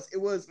 that's what it was.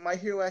 It was My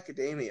Hero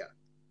Academia.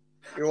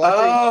 You're watching.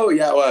 Oh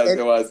yeah,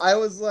 it was. I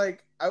was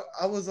like,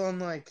 I was on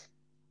like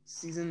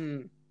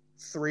season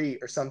 3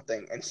 or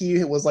something, and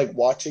he was like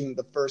watching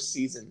the first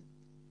season.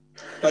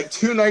 Like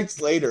 2 nights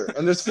later,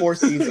 and there's 4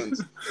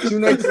 seasons. 2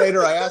 nights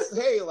later, I asked,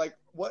 "Hey, like,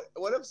 what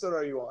episode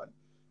are you on?"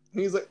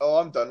 And he's like, "Oh,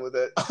 I'm done with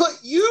it." I'm like,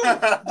 "You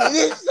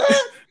finished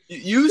that?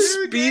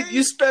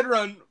 You sped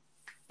run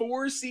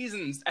 4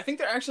 seasons. I think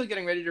they're actually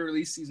getting ready to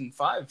release season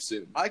 5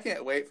 soon. I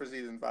can't wait for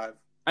season 5.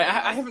 I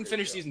haven't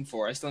finised season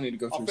 4. I still need to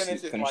go I'll through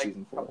finish it in like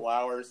season a 4. couple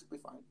hours. It'll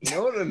be fine. You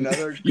know what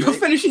another You'll great-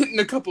 finish it in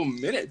a couple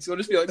minutes. You'll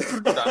just be like,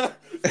 Don't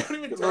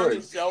even turn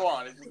the show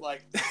on. It's just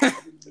like,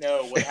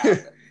 no, what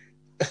happened?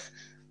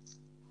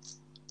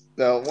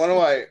 No, one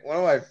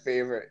of my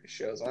favorite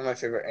shows, one of my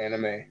favorite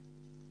anime.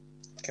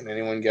 Can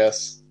anyone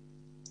guess?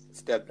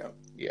 It's Death Note.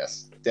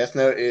 Yes. Death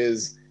Note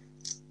is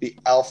the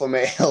alpha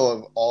male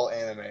of all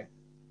anime.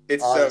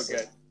 It's Honestly.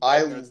 so good. I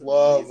Death Note's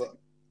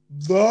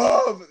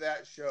love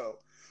that show.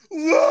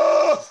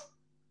 Love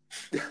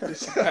the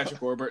show.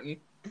 Patrick Warburton.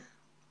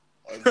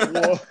 I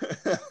love-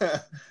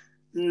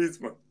 He's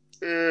my-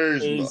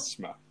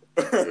 Isma.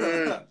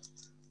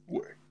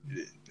 Wait, you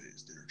didn't pay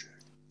his dinner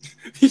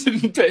check. He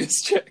didn't pay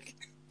his check.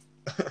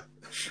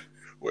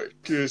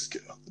 Wait, Kiska.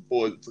 The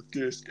boys for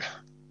Kiska.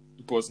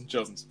 Boys and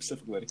children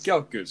specifically.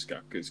 Kill Goose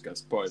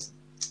poison.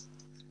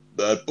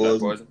 That That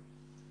boys.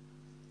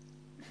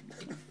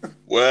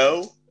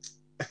 Well,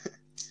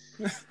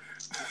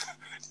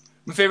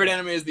 My favorite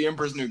anime is The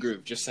Emperor's New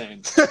Groove, just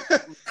saying.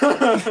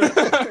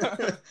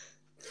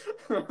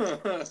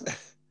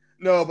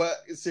 no,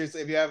 but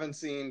seriously, if you haven't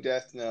seen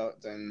Death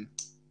Note, then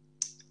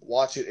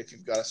watch it if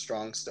you've got a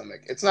strong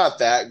stomach. It's not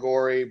that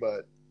gory,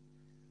 but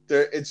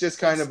it's just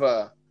kind of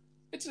a.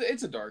 It's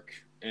a dark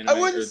anime. I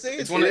wouldn't say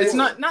it's it's one. It's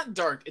horror. not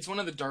dark. It's one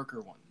of the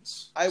darker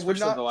ones. I would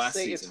especially not the last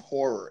say season. it's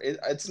horror.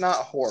 It's not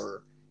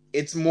horror.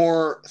 It's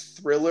more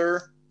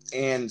thriller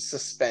and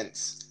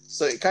suspense.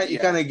 So you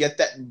kind of get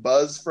that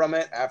buzz from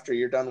it after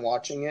you're done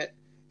watching it.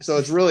 So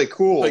it's really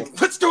cool.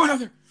 Like, let's do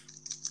another.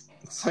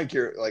 It's like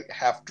you're like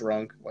half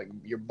drunk, like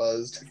you're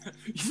buzzed.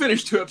 You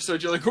finish 2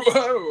 episodes, you're like,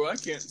 whoa, I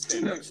can't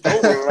stand up.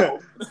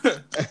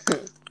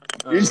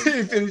 You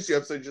finish the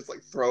episode, just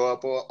like throw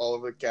up all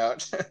over the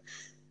couch.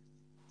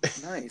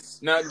 Nice.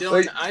 Now,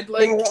 Dylan, I'd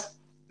like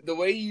the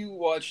way you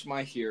watched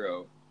My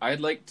Hero. I'd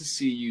like to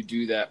see you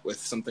do that with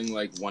something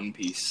like One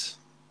Piece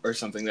or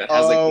something that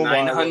has Oh, like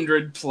wow.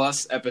 900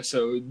 plus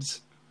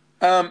episodes.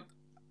 I'll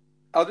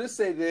just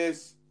say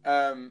this.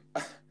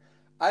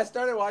 I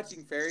started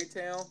watching Fairy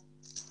Tail,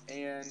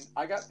 and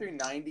I got through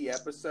 90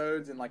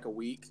 episodes in like a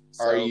week.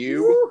 So, Are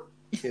you?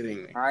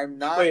 kidding me? I'm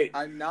not. Wait,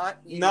 I'm not.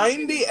 even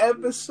 90 kidding.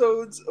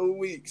 episodes a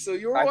week. So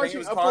you were I think watching it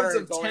was Connor upwards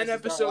who of told me 10 to start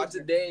episodes a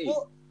watching. day.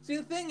 Well, see,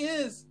 the thing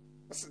is,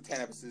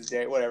 10 episodes a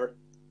day, whatever.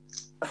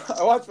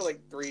 I watch for like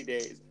 3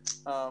 days.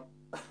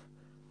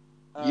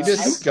 You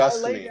disgust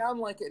I lay me. down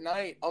like at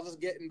night. I'll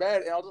just get in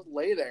bed and I'll just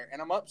lay there,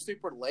 and I'm up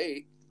super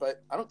late,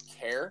 but I don't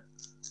care.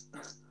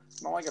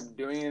 It's not like I'm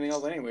doing anything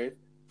else anyway.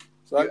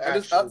 So You I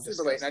just up actually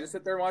super late, and I just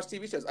sit there and watch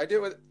TV shows. I do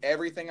it with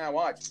everything I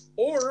watch.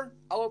 Or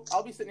I'll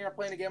be sitting here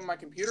playing a game on my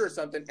computer or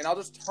something, and I'll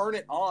just turn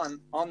it on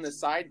the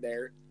side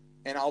there,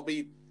 and I'll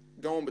be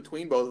going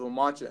between both of them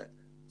watching it.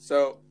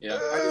 So Yeah.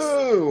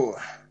 Ooh.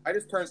 I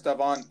just turn stuff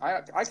on.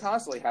 I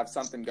constantly have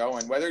something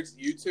going, whether it's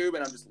YouTube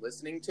and I'm just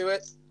listening to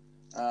it.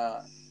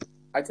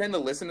 I tend to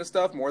listen to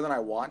stuff more than I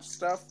watch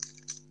stuff.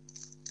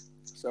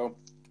 So,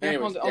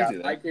 anyways, I'll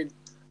do that.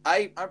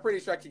 I'm pretty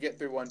sure I could get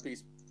through One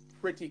Piece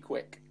pretty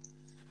quick.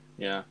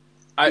 Yeah.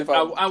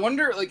 I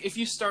wonder, like, if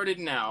you started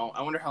now,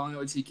 I wonder how long it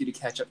would take you to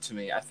catch up to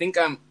me. I think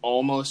I'm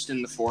almost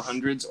in the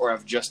 400s, or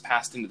I've just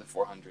passed into the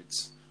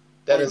 400s.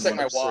 That Well, is like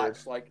my absurd.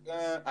 watch, like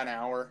an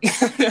hour.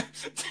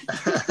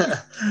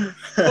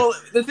 Well,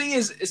 the thing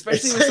is,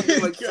 especially with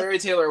something like Yeah. Fairy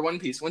Tail or One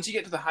Piece, once you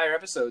get to the higher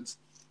episodes,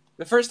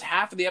 the first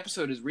half of the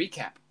episode is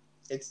recap.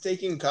 It's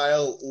taking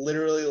Kyle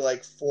literally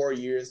like 4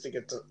 years to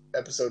get to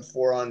episode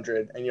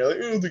 400, and you're like,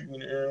 it'll take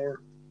me an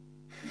hour.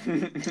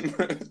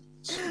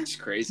 It's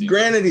crazy.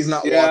 Granted, he's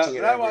not watching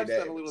it I every watch day.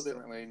 stuff a little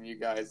differently than you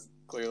guys,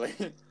 clearly.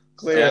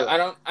 Clearly. Yeah,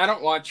 I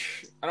don't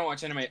watch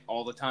anime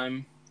all the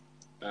time.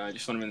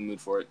 Just when I'm in the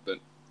mood for it. But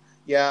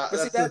Yeah, But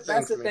see, that's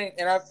that's the the thing. thing,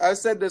 and I've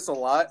said this a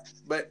lot,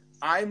 but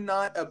I'm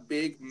not a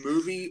big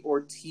movie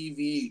or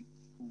TV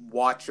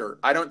watcher.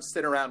 I don't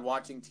sit around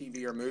watching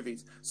TV or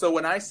movies. So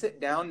when I sit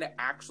down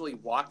to actually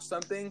watch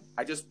something,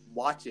 I just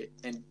watch it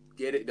and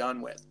get it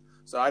done with.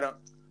 So I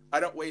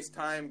don't waste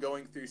time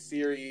going through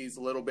series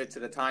little bits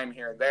at a time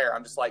here and there.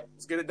 I'm just like,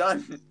 let's get it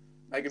done.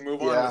 I can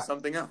move on Yeah. to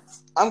something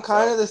else. I'm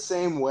kind of the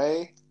same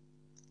way,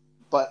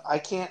 but I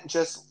can't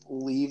just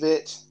leave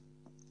it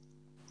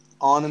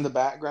on in the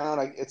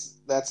background.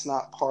 That's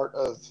not part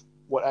of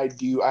what I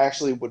do. I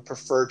actually would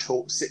prefer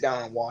to sit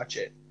down and watch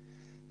it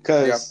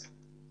because,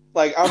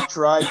 like, I've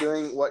tried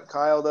doing what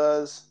Kyle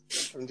does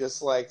and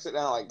just like sit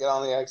down, like get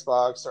on the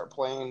Xbox, start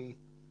playing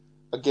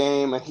a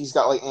game, and he's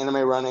got like anime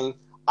running.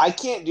 I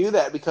can't do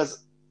that because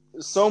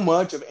so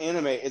much of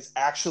anime is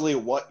actually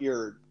what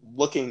you're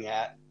looking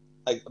at,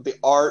 like the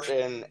art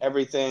and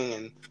everything,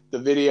 and the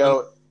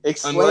video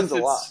explains a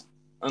lot.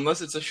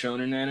 Unless it's a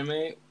shonen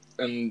anime,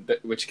 in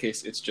which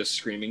case it's just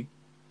screaming.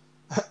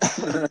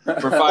 For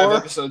 5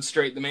 episodes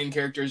straight, the main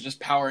character is just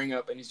powering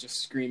up and he's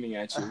just screaming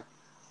at you.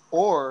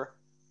 Or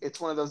it's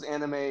one of those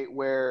anime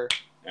where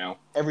Ow.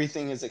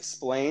 everything is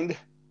explained.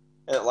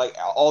 Like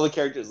all the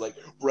characters, like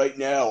right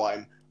now,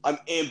 I'm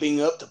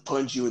amping up to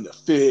punch you in the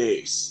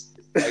face.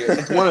 Like,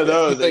 it's one of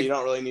those that Like, you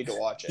don't really need to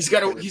watch it. He's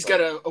got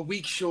a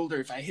weak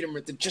shoulder. If I hit him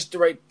at just the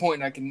right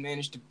point, I can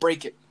manage to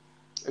break it.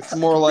 It's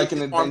more like an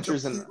Rip his arm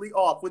Adventures in. completely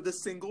off with a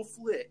single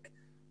flick.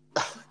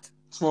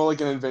 It's more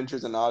like an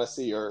Adventures in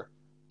Odyssey or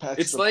Patch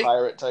It's the like-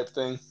 Pirate type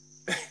thing.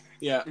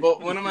 Yeah. Well,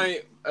 one of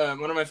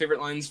my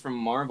favorite lines from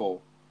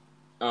Marvel,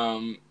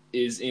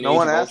 is in No Age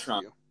one of asked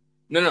Ultron. you.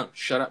 No,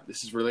 shut up.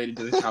 This is related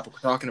to the topic we're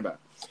talking about.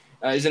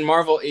 Is in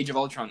Marvel Age of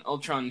Ultron.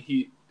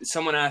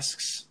 Someone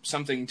asks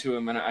something to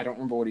him, and I don't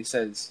remember what he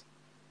says.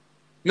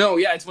 No,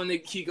 yeah, it's when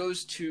he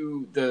goes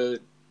to the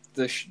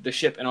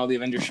ship, and all the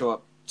Avengers show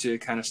up to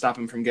kind of stop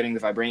him from getting the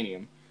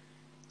vibranium.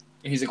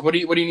 And he's like, "What do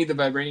you need the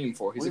vibranium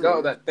for?" He's like,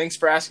 "Oh, thanks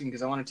for asking,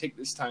 because I want to take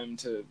this time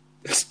to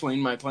explain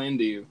my plan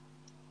to you."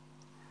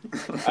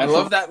 I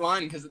love that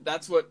line because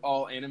that's what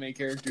all anime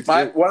characters do.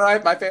 I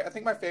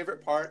think my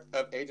favorite part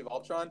of Age of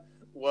Ultron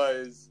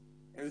was,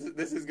 and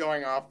this is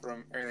going off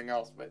from everything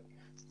else, but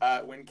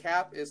when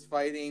Cap is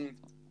fighting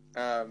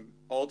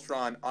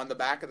Ultron on the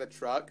back of the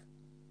truck,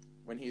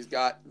 when he's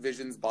got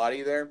Vision's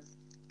body there,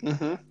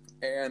 Mm-hmm.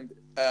 and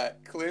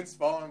Clint's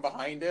following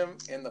behind him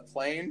in the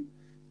plane,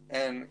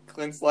 and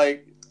Clint's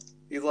like,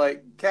 he's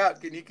like,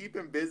 Cap, can you keep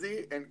him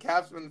busy? And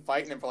Cap's been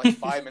fighting him for like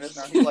 5 minutes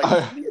now. He's like,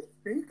 what do you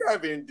think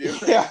I've been doing?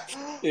 Yeah.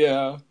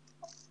 Yeah.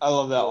 I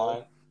love that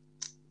line.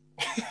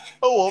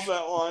 I love that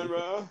line,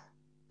 bro.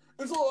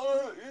 It's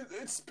all,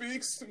 it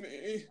speaks to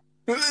me.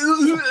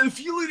 I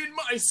feel it in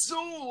my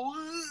soul.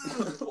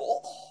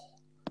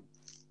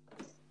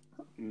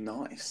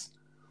 Nice.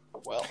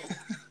 Well,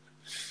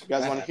 you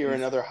guys want to hear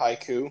another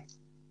haiku?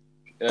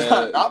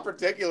 Not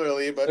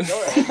particularly, but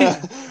go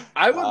ahead.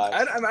 I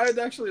would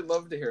actually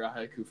love to hear a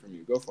haiku from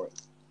you. Go for it.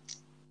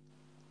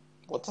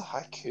 What's a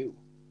haiku?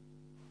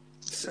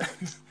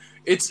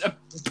 It's a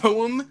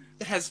poem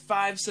that has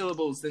 5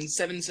 syllables, then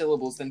 7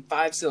 syllables, then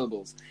 5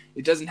 syllables.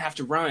 It doesn't have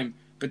to rhyme,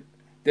 but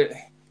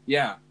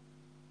yeah.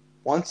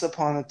 Once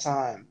upon a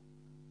time,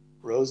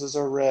 roses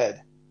are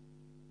red,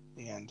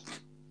 and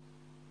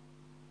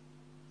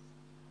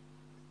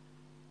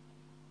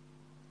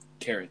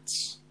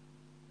Carrots.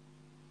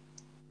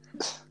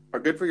 Are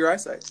good for your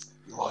eyesight.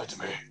 you lied to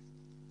me.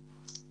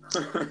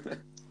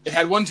 It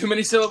had 1 too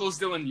many syllables,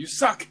 Dylan. You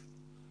suck.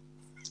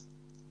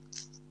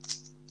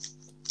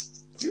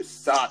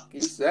 suck.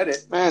 You said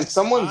it. Man,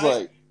 someone's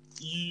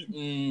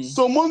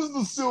someone's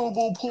the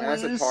syllable police. Man, I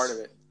said part of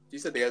it. You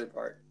said the other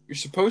part. You're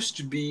supposed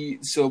to be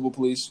syllable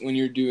police when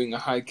you're doing a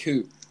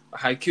haiku. A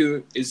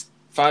haiku is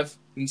 5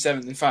 and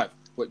 7 and 5.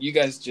 What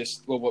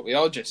we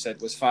all just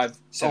said was 5,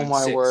 7, Oh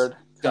my 6. word.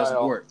 Doesn't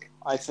Kyle, work.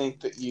 I think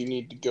that you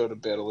need to go to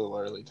bed a little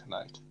early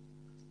tonight.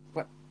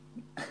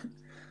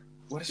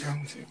 What is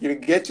wrong with you? You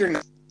get your...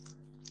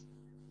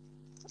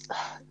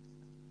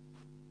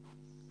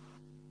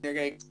 You're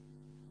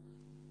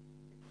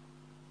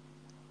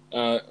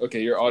gonna...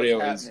 Okay, your audio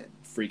What's is happening?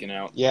 freaking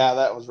out. Yeah,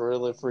 that was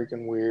really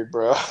freaking weird,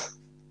 bro.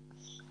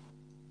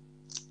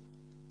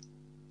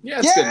 Yeah,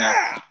 it's good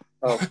now.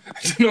 Oh.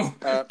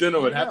 I don't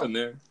know what happened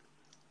there.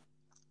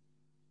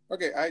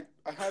 Okay, I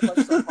had like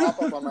some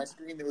pop-up on my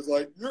screen that was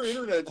like, your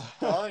internet's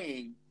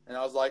dying. And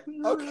I was like,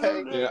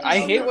 okay. Yeah, I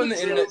hate when the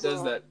internet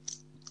does that.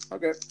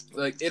 Okay.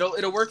 Like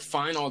it'll work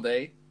fine all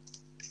day.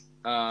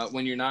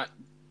 When you're not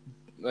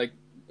like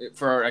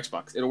for our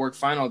Xbox, it'll work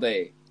fine all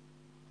day.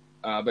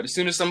 But as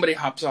soon as somebody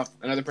hops off,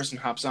 another person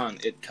hops on,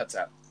 it cuts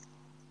out.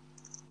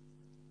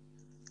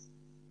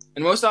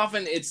 And most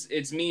often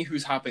it's me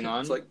who's hopping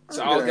on. Like,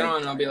 so I'll get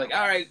on and I'll be like,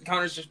 all right,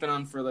 Connor's just been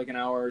on for like an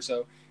hour or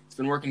so. It's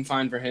been working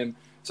fine for him.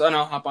 So then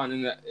I'll hop on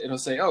and it'll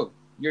say, oh,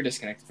 you're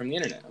disconnected from the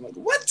internet. I'm like,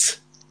 what?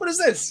 What is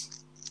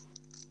this?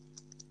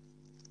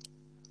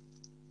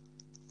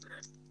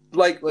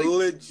 Like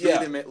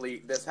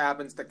legitimately, this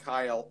happens to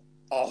Kyle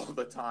all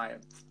the time.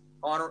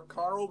 Connor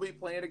will be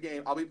playing a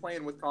game. I'll be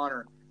playing with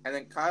Connor, and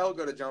then Kyle will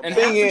go to jump. And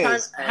on,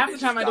 half the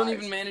time I don't dies.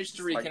 even manage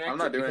to It's reconnect. like, I'm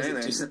not doing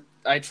because anything.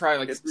 I try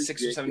like It's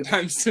 6 or 7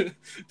 ridiculous. times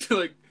to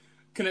like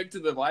connect to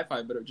the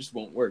Wi-Fi, but it just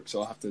won't work.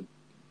 So I'll have to.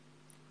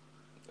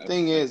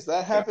 Thing is,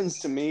 that happens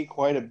to me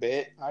quite a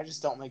bit. I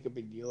just don't make a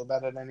big deal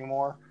about it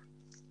anymore.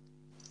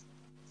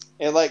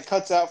 It like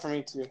cuts out for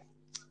me too.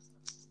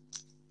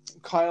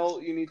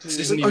 Kyle, you need to. This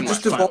isn't even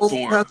just my evolve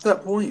platform. past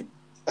that point.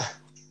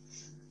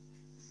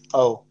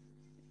 Oh,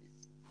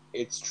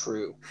 it's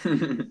true.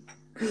 The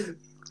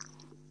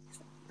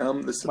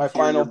My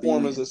final superior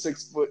form being. is a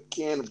 6-foot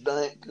can of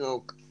Diet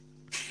Coke.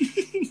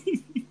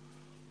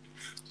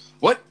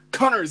 What?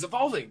 Connor is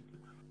evolving.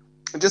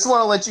 I just want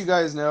to let you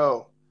guys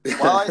know.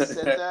 While I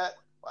said that,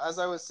 as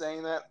I was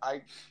saying that,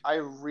 I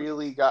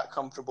really got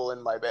comfortable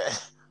in my bed.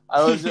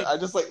 I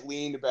just like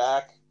leaned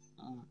back.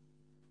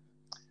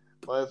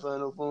 My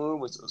final form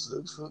was a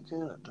 6-foot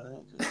can of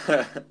Diet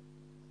Coke.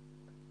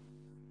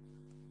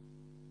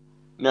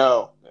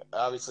 No,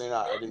 obviously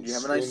not. I didn't You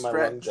have a scream nice my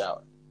stretch. lungs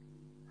out.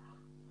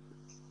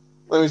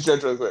 Let me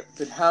stretch real quick.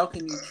 Then how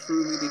can you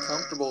truly be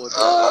comfortable with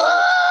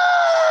that?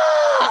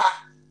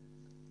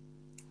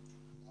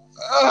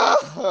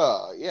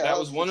 Yeah, That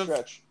was one of-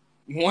 stretch.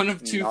 One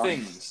of two Nice.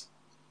 things.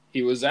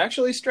 He was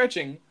actually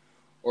stretching,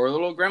 or a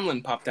little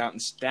gremlin popped out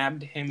and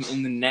stabbed him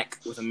in the neck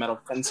with a metal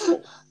fence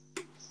pole.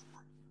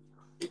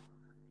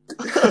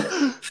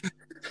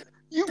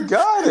 You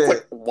got it.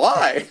 Like,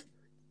 why?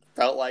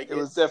 Felt like It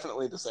was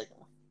definitely the second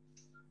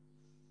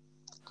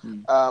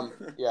one.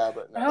 Yeah,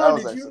 but no, How that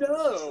was did you actually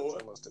know?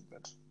 I must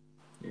admit.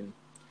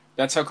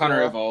 That's how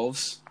Connor Yeah.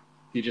 evolves.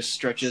 He just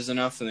stretches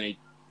enough and then he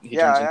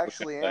Yeah, turns I into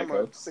actually a Diet am a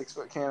Coke.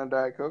 6-foot can of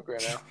Diet Coke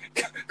right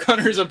now.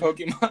 Connor's a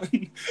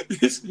Pokemon.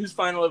 His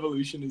final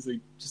evolution is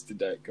just a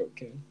Diet Coke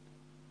can.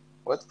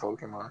 What's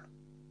Pokemon?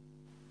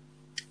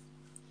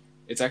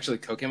 It's actually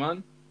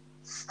Pokemon.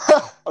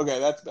 Okay,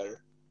 that's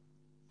better.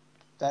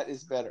 That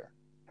is better.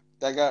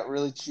 That got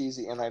really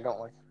cheesy, and I don't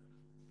like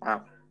it.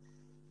 Wow.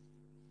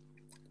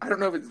 I don't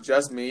know if it's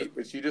just me,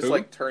 but you just Who?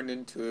 like turned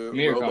into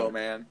Me or Robo Connor?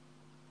 Man.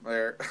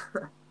 There.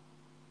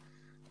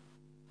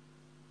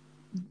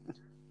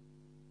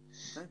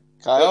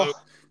 Kyle?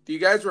 Do you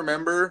guys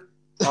remember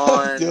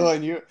on?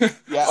 Dylan, you...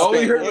 Yeah, All we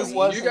okay, heard it was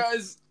wasn't- you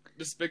guys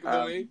despicable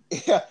Um, me.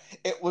 Yeah,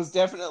 it was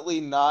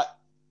definitely not...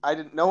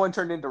 No one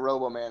turned into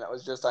Robo-Man. It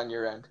was just on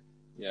your end.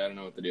 Yeah, I don't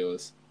know what the deal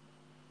is.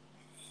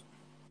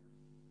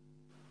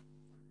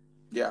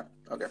 Yeah.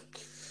 Okay.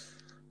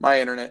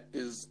 My internet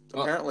is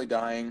Well- apparently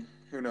dying.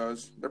 Who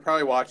knows? They're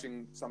probably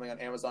watching something on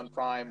Amazon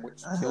Prime,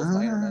 which kills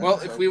my internet. Well,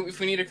 so- if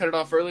we need to cut it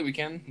off early, we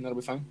can, and that'll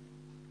be fine.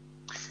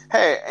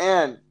 Hey,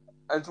 and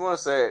I just want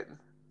to say it.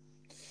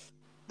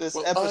 This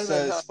Well,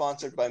 episode is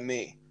sponsored by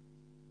me.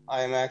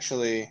 I am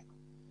actually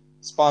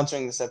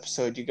sponsoring this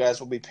episode. You guys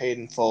will be paid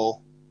in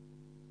full.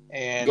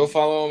 And Go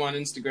follow him on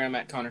Instagram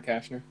at Connor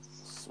Kashner.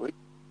 Sweet.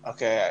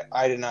 Okay,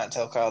 I did not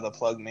tell Kyle to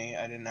plug me.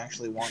 I didn't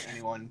actually want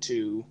anyone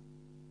to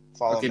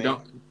follow Okay, me.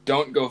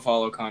 don't go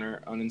follow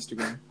Connor on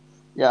Instagram.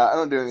 Yeah, I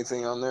don't do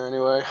anything on there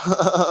anyway.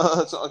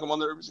 It's not like I'm on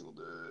there every single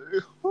day.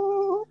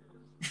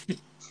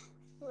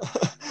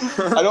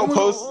 I don't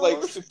post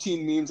like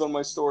 15 memes on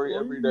my story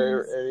every day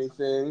or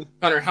anything.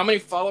 Connor, how many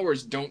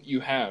followers don't you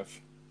have?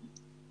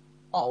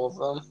 All of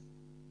them.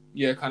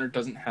 Yeah, Connor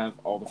doesn't have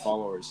all the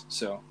followers,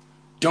 so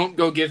don't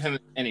go give him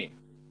any.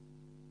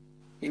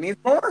 He needs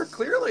more,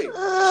 clearly.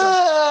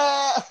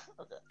 Okay.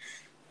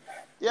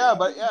 Yeah,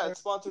 but yeah, it's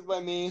sponsored by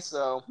me,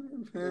 so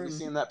you'll be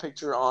seeing that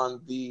picture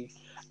on the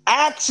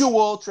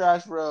actual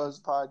Trash Bros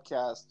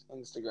podcast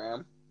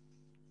Instagram.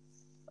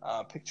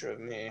 picture of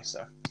me.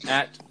 So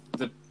At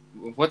the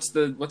what's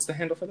the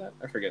handle for that?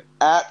 I forget.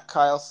 at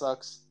Kyle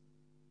Sucks.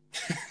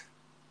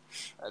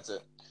 That's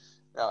it.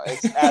 No,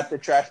 it's at the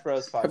Trash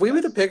Bros Podcast. Have we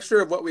made a picture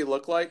of what we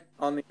look like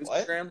on the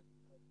What? Instagram?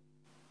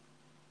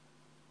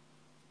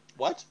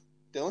 What,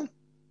 Dylan?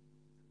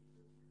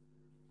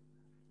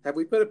 Have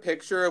we put a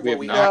picture of We what have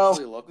we not.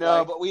 actually look No,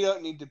 like? but we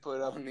don't need to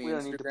put up. on the We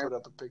don't need to Instagram? put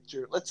up a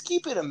picture. Let's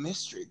keep it a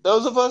mystery.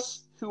 Those of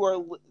us who are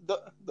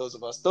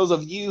those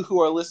of you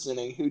who are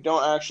listening who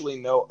don't actually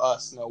know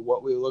us know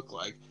what we look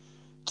like.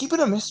 Keep it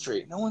a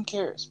mystery. No one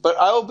cares. But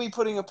I will be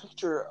putting a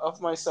picture of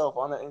myself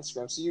on the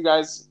Instagram so you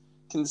guys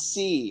can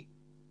see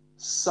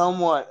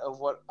somewhat of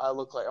what I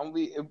look like.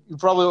 You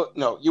probably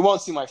no. You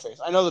won't see my face.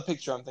 I know the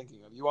picture I'm thinking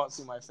of. You won't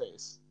see my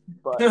face,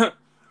 but.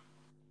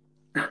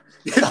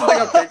 It's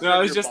like a picture No, I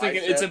of was your just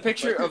thinking it's a bicep.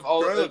 picture Like, of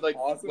all "Bro, like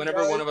awesome, whenever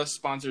guys." one of us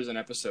sponsors an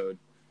episode,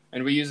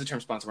 and we use the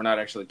term sponsor. We're not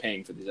actually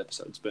paying for these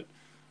episodes, but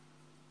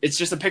it's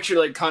just a picture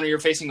like Connor, you're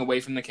facing away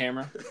from the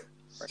camera,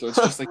 so it's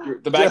just like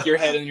the back of your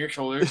head and your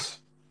shoulders.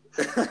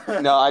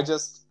 No,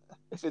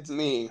 if it's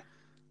me,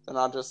 then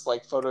I'll just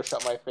like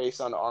Photoshop my face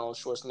on Arnold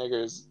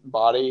Schwarzenegger's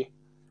body.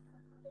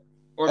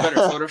 Or better,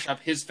 Photoshop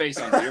his face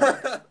onto your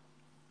face.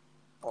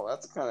 Oh,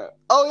 that's kind of.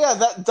 Oh yeah,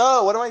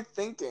 what am I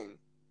thinking?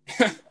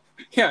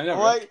 Yeah, I know. I'm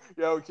Right? like,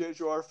 yeah, we can't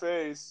show our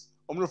face.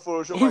 I'm gonna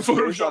Photoshop I'm my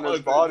gonna face Photoshop on my his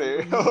face.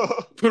 body.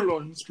 Put it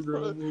on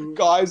Instagram.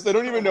 Guys, they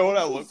don't even know what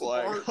I look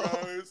like.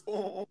 Guys.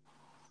 Oh.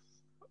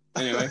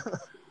 Anyway,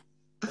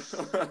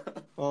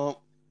 Oh,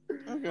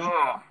 okay.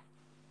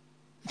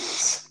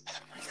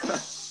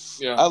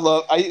 yeah.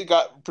 I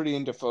got pretty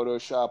into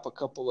Photoshop a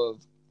couple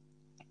of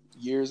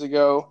years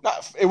ago.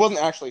 It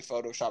wasn't actually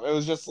Photoshop. It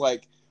was just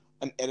like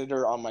an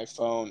editor on my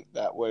phone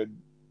that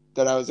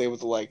I was able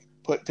to like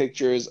put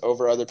pictures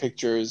over other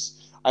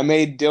pictures. I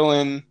made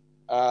Dylan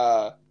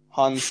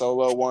Han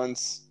Solo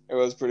once. It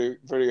was pretty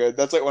good.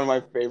 That's like one of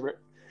my favorite.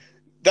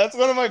 That's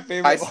one of my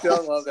favorite. I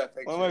still love that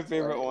picture. One of my It's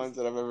favorite hilarious. ones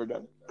that I've ever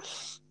done.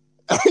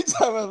 Every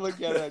time I look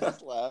at it, I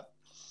just laugh.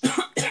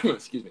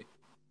 Excuse me.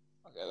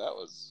 Okay, that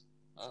was.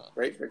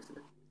 Great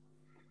picture.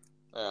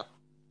 Yeah.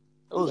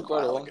 It was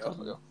quite a while long time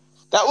ago.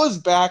 That was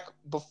back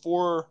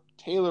before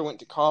Taylor went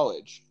to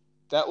college.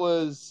 That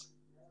was.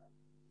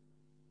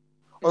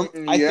 Or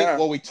I think.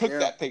 Well, we took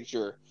that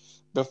picture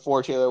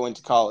before Taylor went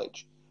to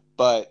college,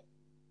 but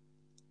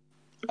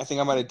I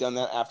think I might have done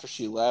that after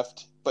she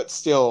left. But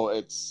still,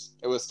 it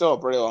was still a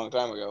pretty long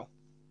time ago.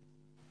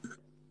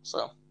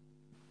 So.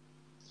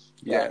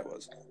 Yeah, it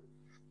was.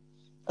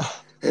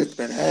 It's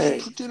been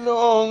pretty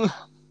long.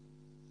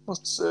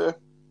 Let's say.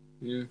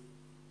 Yeah.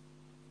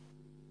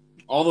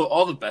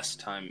 All the best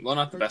time. Well,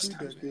 not the best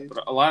times we had,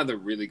 but a lot of the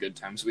really good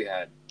times we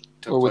had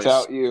took Or place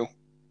without you.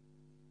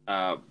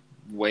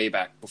 way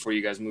back before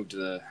you guys moved to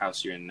the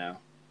house you're in now.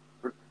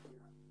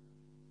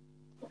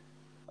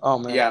 Oh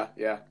man.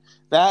 Yeah.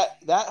 That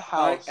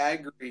house I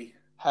agree.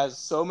 has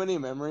so many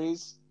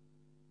memories.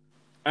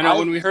 I know. I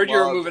When we heard you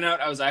were love- moving out,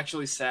 I was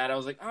actually sad. I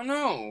was like, oh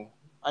no.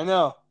 I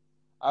know.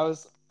 I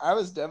was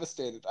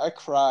devastated. I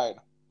cried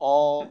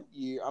all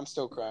year. I'm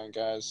still crying,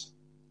 guys.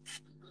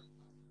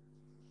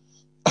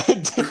 You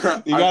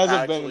guys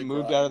have been actually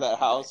moved crying out of that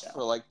house right now.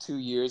 for like 2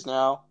 years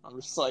now. I'm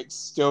just like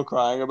still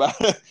crying about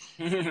it.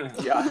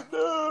 Yeah.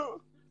 No.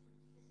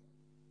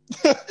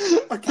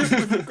 I can't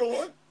believe you're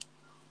gone.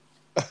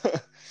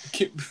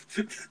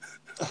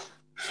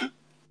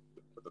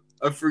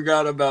 I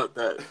forgot about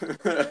that.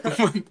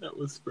 What that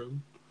was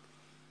from.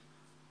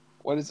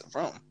 What is it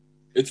from?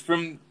 It's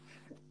from.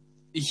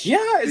 Yeah,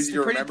 it's Did the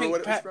you Pretty remember Pink,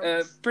 what it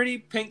was from? Pretty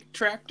Pink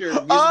Tractor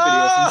music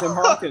video from Tim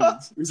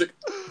Hawkins. He's like,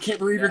 can't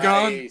believe you're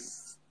gone.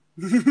 Nice.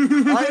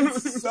 I'm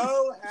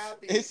so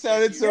happy. It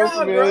sounded so Yeah,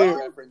 familiar.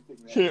 bro.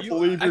 Referencing that. Can't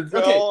believe you're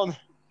okay. gone.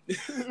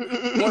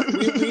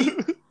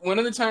 One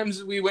of the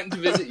times we went to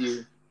visit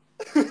you,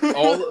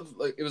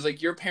 it was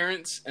like your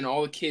parents and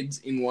all the kids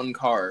in one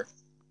car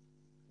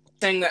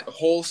sang that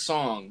whole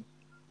song,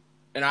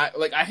 and I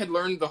had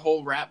learned the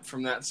whole rap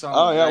from that song.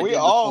 Oh yeah, I we did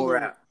the all whole knew,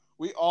 rap.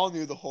 we all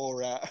knew the whole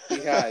rap. We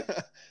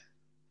had.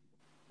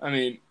 I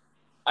mean,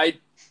 It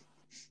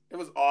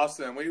was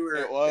awesome. We were.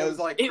 It was.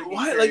 like it freaking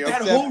was like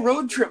that karaoke. whole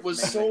road trip was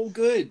so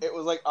good. It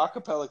was like a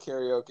cappella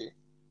karaoke.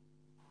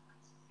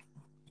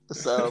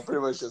 So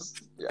pretty much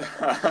just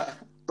yeah.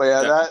 But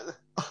yeah, that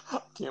I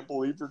can't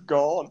believe you're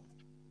gone.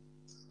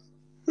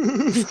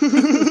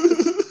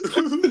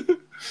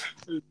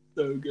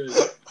 So good,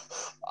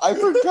 I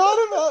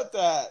forgot about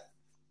that.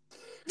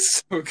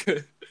 so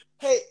good.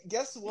 Hey,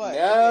 guess what?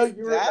 Now Okay,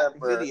 you that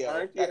remember. video,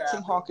 Aren't you that Tim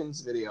happy?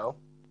 Hawkins video,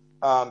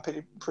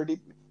 pretty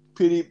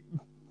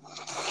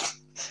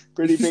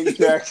Pink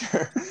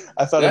Tractor.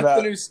 I thought That's about.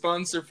 the new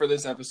sponsor for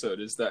this episode.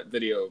 Is that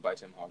video by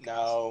Tim Hawkins?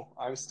 No,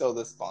 I'm still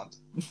this font.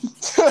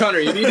 Connor,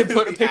 you need to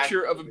put a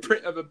picture of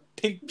a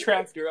pink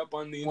tractor up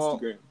on the Well,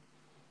 Instagram.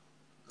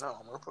 No,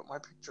 I'm gonna put my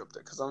picture up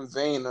there because I'm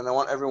vain and I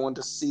want everyone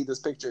to see this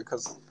picture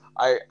because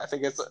I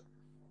think it's.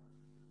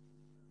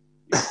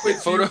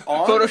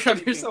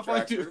 Photoshop yourself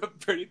onto a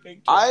pretty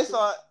pink tractor. I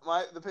thought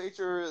the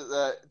picture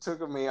that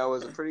took of me, I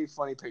was a pretty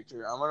funny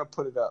picture. I'm gonna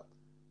put it up.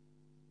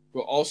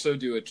 We'll also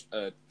do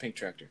a pink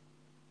tractor.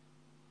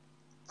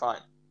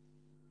 Fine.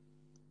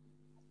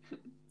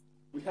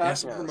 We have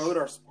to Yes. promote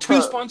our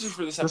 2 sponsors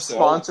for this The episode.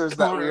 sponsors that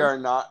Connor. we are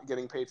not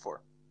getting paid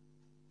for.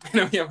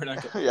 No, yeah, we're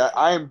not getting. Yeah,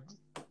 I am.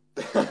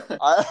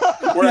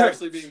 We're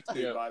actually being sued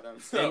Yeah. by them.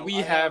 And So we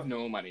have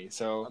no money,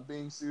 so I'm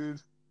being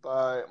sued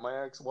by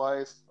my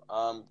ex-wife,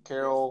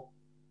 Carol.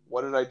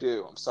 What did I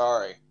do? I'm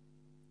sorry.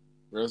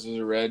 roses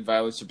are red,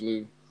 violets are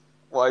blue.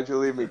 Why'd you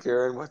leave me,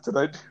 Karen? What did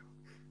I do?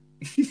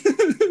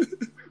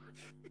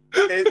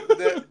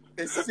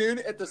 as soon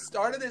at the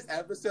start of this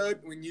episode,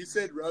 when you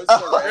said rose,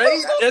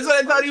 Right? That's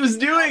what I thought he was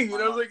doing.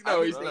 And I was like, no, I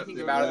was he's not thinking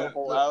doing about it that. the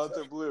whole Violets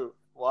episode. are blue.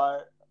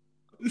 Why?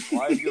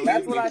 Why'd you leave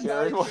That's me, what I thought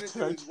Karen? he was What going to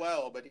did I do do? as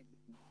well, but he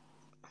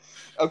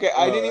Okay,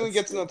 I didn't even that's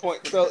get to the good.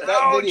 point. So that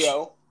Ouch!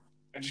 video,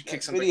 I just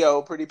kicked something.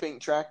 video, Pretty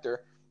Pink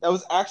Tractor, that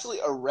was actually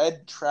a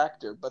red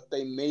tractor, but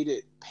they made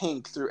it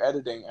pink through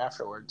editing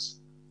afterwards.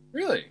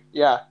 Really?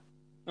 Yeah.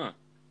 Huh.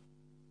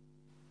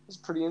 It's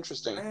pretty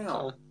interesting.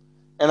 Wow. So-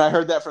 and I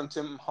heard that from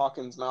Tim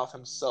Hawkins' mouth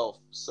himself.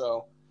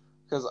 So,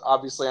 because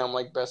obviously I'm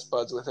like best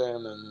buds with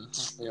him, and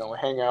we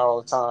hang out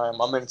all the time.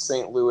 I'm in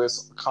St.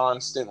 Louis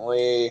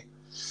constantly.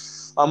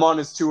 I'm on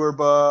his tour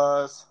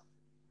bus.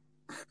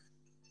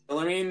 Well,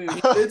 I mean,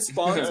 he did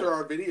sponsor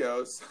our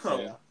videos.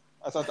 So. Yeah.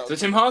 I thought that So was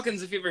Tim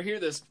Hawkins, if you ever hear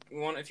this,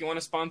 if you want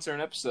to sponsor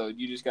an episode,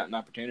 you just got an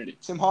opportunity.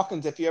 Tim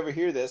Hawkins, if you ever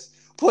hear this,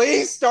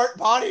 please start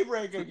Potty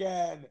Break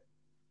again.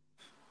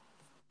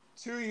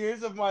 2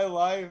 years of my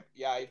life.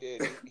 Yeah, I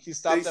did. He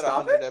stopped They at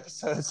stop 100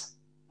 episodes.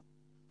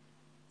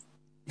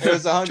 It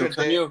was 100 Joke's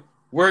on days. you.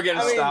 We're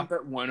gonna I mean, stop at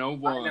I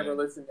 101. never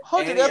listened to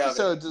 100 any of it,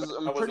 episodes is but I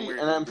I'm was pretty, aware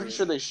and you I'm were pretty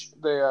doing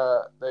sure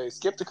they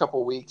skipped a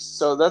couple weeks,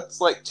 so that's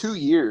like 2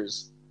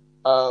 years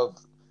of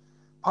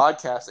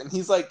podcasts, and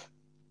he's like,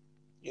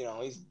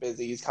 he's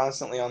busy, he's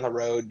constantly on the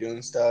road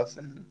doing stuff,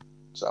 and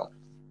so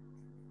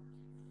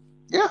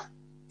yeah, it.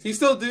 He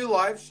still do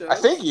live shows. I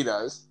think he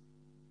does.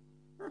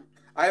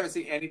 I haven't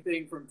seen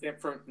anything from Tim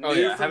Oh,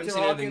 new yeah, I from haven't Tim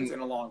seen Hawkins anything in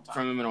a long time.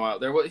 From him in a while.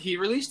 He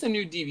released a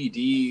new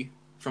DVD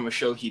from a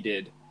show he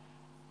did.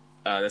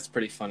 That's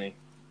pretty funny.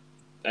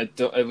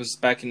 It was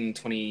back in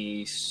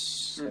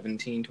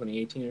 2017,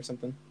 2018 or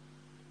something.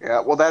 Yeah,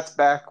 well, that's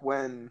back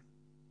when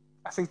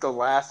I think the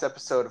last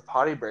episode of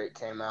Potty Break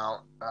came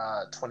out,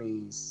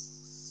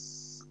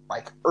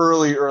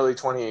 early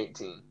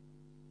 2018,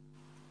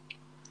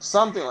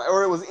 something like,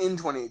 or it was in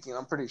 2018.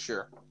 I'm pretty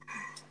sure.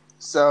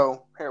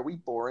 So, hey, are we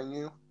boring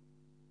you?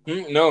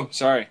 No,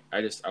 sorry.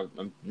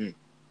 I'm. You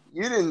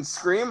didn't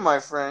scream, my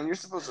friend. You're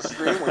supposed to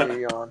scream when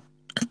you yawn.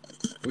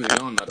 It was a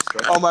yawn, not a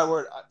stretch. Oh my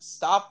word!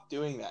 Stop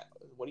doing that.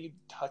 What are you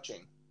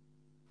touching?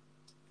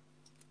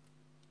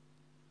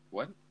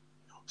 What?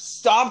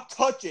 Stop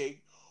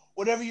touching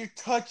whatever you're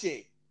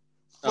touching.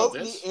 Oh, Float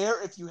in this? the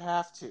air if you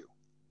have to.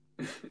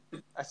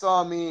 I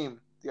saw a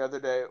meme the other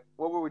day.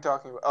 What were we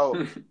talking about?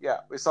 Oh, yeah.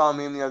 We saw a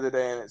meme the other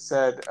day, and it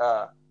said,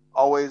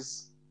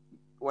 always,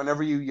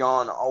 whenever you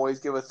yawn, always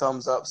give a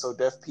thumbs up so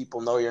deaf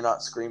people know you're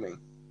not screaming.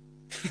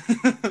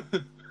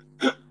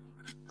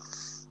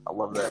 I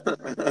love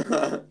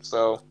that.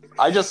 So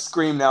I just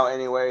scream now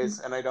anyways,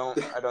 and I don't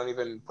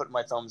even put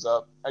my thumbs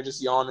up. I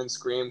just yawn and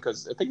scream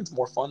because I think it's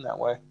more fun that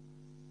way.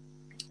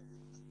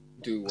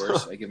 Do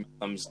worse. I give him a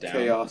thumbs down.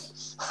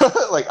 Chaos.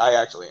 Like, I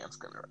actually am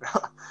screaming right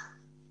now.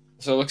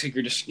 So it looks like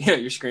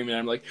you're screaming. And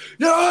I'm like,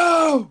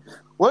 no.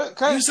 What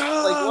kind You of,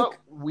 suck! like, what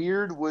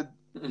weird would,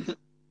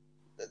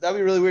 that'd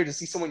be really weird to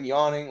see someone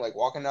yawning, like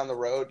walking down the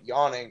road,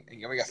 yawning, and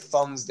giving a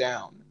thumbs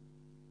down.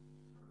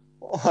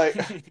 Like,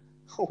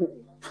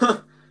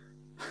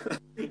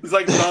 He's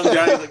like thumbs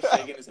down. He's like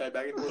shaking his head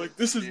back and forth. Like,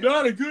 this is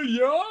not a good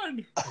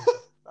yawn.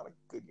 not a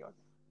good yawn.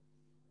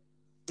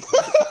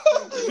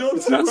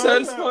 It's not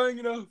satisfying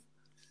enough.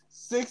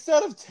 6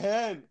 out of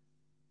 10.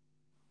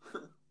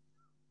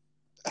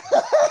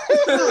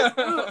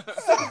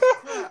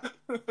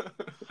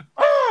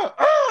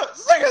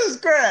 Sick of this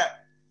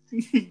crap.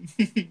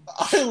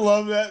 I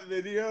love that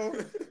video.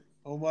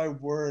 Oh my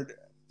word.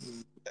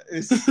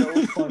 It's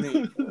so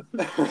funny.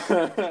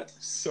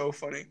 So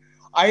funny.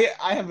 I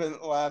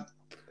haven't laughed.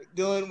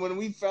 Dylan, when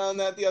we found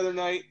that the other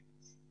night,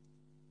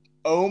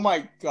 oh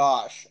my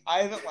gosh. I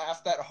haven't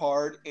laughed that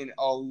hard in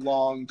a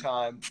long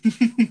time.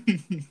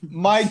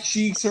 My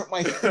cheeks hurt,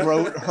 my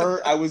throat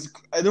hurt.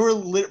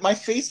 My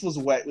face was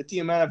wet with the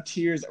amount of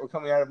tears that were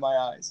coming out of my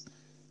eyes.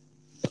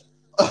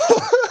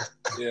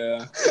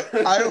 Yeah.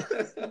 I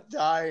was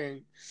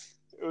dying.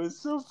 It was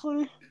so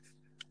funny.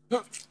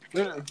 Yeah.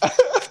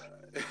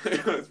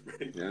 It was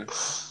pretty Yeah.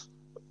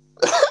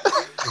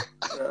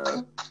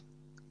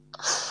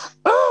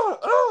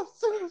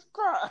 Sinners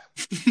cry.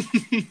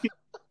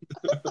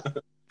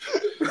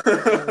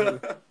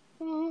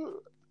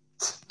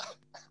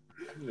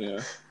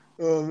 Yeah.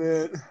 Oh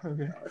man.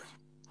 Okay.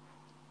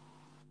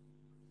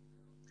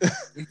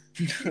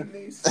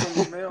 Needs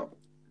some milk.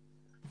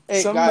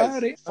 Hey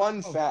Somebody- guys,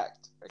 fun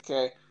fact.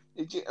 Okay,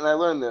 and I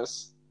learned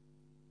this.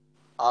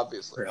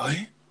 Obviously.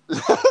 Really?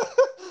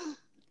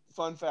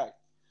 Fun fact.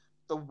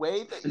 The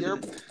way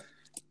that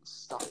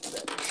stop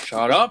that.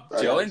 Shut up,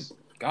 Right. Dylan.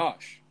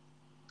 Gosh.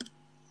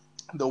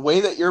 the way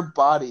that your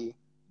body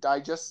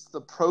digests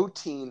the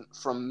protein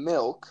from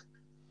milk,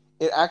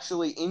 it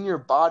actually, in your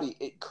body,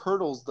 it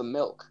curdles the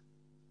milk.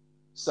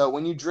 So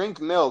when you drink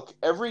milk,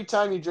 every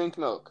time you drink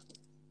milk,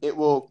 it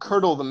will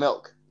curdle the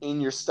milk in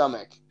your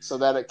stomach so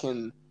that it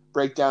can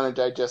break down and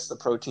digest the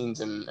proteins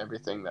and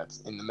everything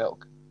that's in the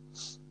milk.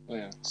 Oh,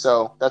 yeah.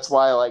 So that's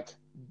why, like,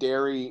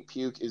 dairy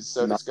puke is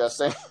so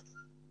disgusting.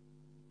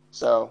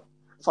 So,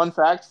 fun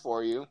fact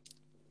for you.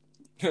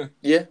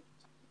 Yeah.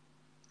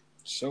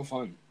 So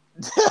fun.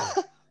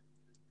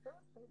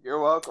 You're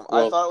welcome.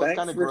 Well, I thought it was thanks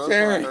kind of for gross when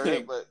I heard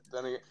sharing. it, but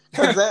then again,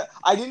 because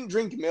I didn't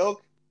drink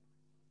milk.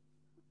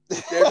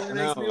 Definitely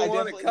makes No. me I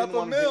want a definitely cup didn't of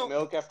want to drink milk.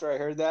 milk after I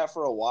heard that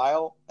for a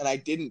while, and I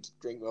didn't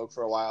drink milk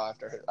for a while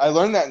after I heard. I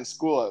learned that in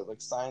school,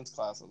 like science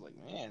class. I was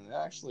like, man,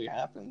 that actually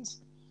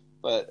happens,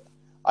 but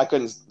I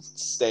couldn't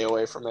stay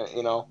away from it.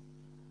 You know,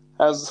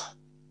 as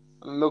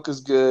milk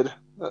is good.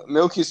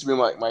 Milk used to be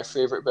my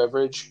favorite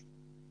beverage.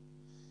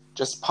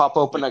 Just pop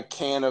open a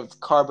can of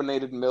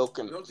carbonated milk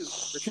and Milk is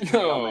freaking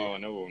yummy.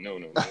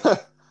 No.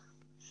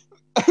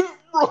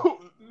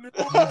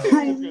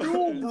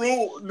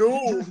 bro,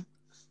 No.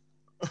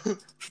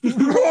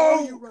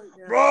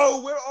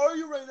 Bro, where are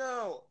you right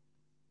now?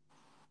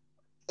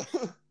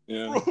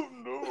 Yeah. Bro,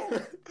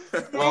 no.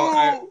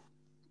 Well,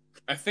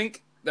 I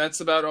think that's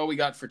about all we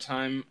got for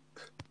time.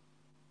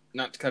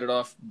 Not to cut it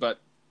off, but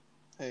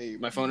Hey,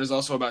 my phone is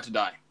also about to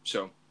die,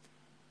 so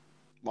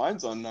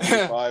mine's on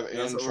 95 that's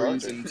and what we're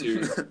charging.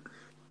 using to.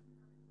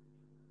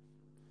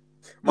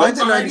 Mine's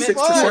at Mine's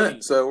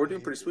 96%, so we're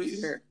doing pretty sweet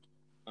here.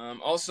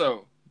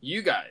 Also,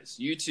 you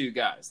two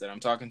guys that I'm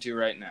talking to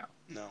right now,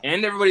 No.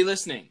 and everybody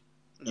listening,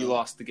 you No.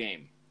 lost the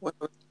game. What?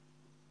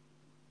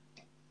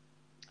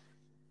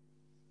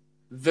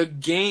 The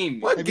game.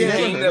 What The game?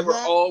 game Have you that heard we're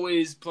that?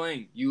 always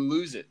playing. You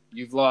lose it.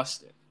 You've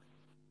lost it.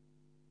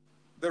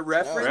 The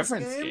reference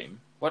Reference game?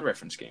 What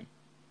reference game?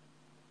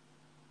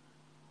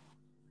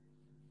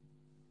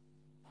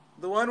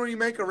 The one where you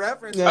make a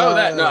reference. No. Oh,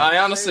 that. No, I Say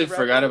honestly the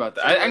forgot reference, about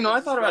that. say I know. I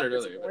reference, thought about it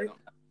reference earlier, but I point. don't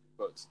have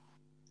quotes.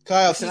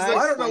 Kyle, This can is I I don't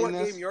know explain what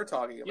this? game you're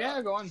talking about.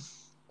 Yeah, go on.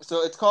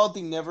 So it's called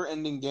the Never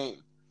Ending Game,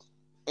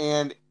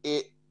 and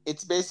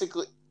it's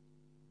basically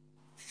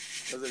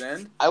Does it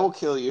end? I will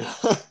kill you.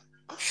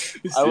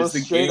 This I will is the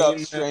straight up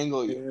game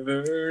strangle you. that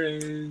never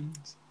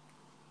ends.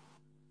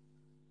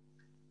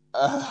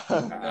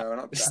 No,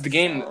 not This is that the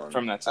game song.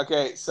 from that. Song.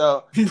 Okay,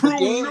 so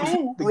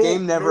the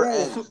game never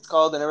ends. It's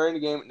called the Never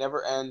Ending Game. It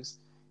never ends.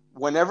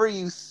 Whenever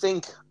you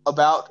think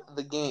about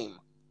the game,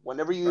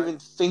 whenever you even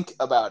think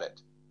about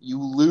it, you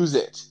lose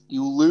it.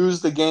 You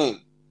lose the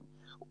game.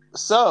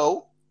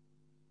 So,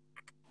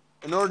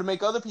 in order to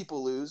make other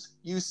people lose,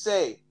 you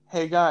say,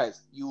 hey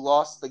guys, you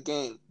lost the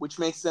game, which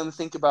makes them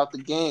think about the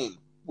game,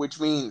 which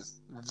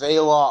means they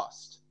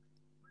lost.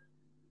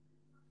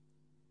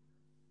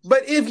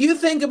 But if you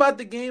think about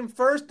the game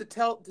first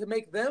to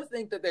make them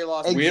think that they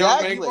lost, We don't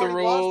Exactly. make you've the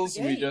already lost rules.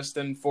 the We game. just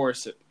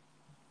enforce it.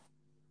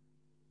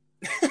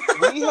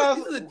 We have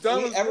These are the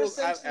dumbest ever rules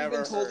since I've we've been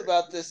ever told heard.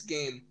 about this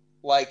game,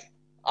 like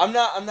I'm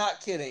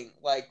not kidding,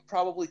 like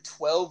probably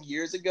 12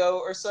 years ago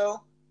or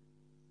so,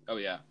 Oh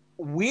yeah.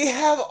 we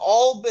have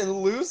all been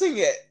losing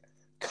it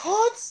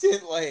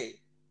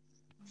constantly.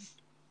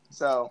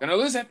 So Gonna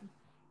lose it.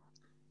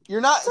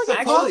 you're not It's like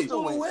supposed to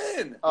impossible win. to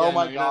win. Oh Yeah,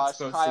 my no, you're not gosh,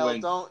 supposed to Kyle,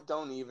 win.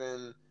 don't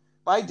even.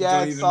 My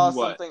dad even saw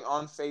what? something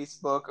on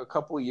Facebook a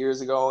couple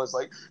years ago. It was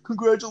like,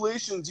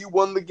 "Congratulations, you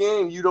won the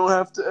game. You don't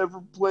have to ever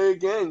play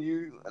again."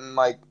 And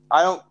like,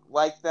 I don't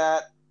like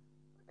that.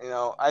 You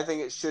know, I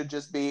think it should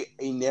just be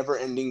a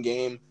never-ending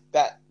game.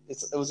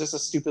 It was just a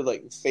stupid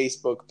like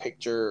Facebook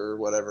picture or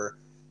whatever.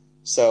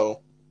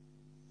 So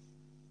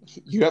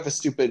you have a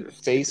stupid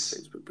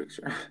Facebook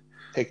picture.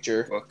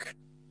 picture. Book.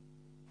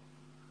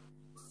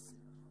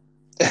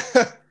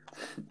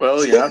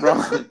 Well, you're not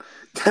wrong.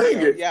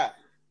 Dang it. Yeah,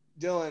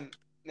 Dylan.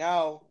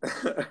 Now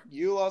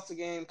you lost the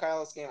game. Kyle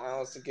lost the game. I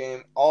lost the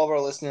game. All of our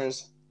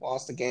listeners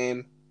lost the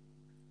game.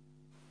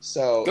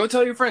 So Go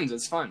tell your friends.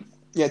 It's fun.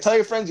 yeah, tell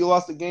your friends you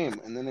lost the game,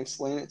 and then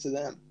explain it to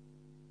them.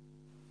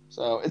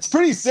 So it's a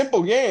pretty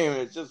simple game.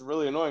 It's just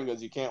really annoying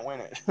because you can't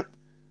win it.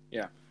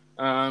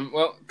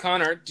 Well,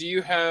 Connor, do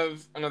you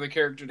have another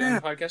character to end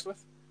the podcast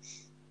with?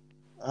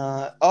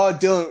 Oh,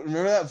 Dylan,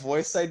 remember that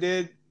voice I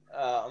did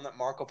on that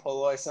Marco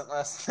Polo I sent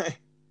last night?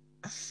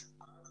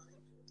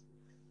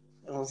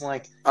 It was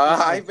like,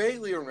 I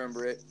vaguely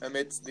remember it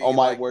amidst the Oh,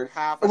 my word.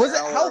 half an Was it-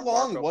 hour how of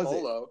long Marco was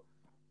it? Polo.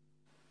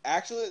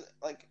 actually,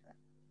 like,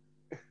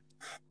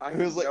 I it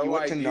was like have you no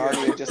went to idea.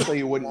 Narnia just so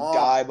you wouldn't Long.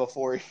 die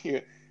before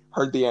you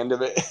heard the end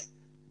of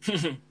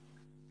it.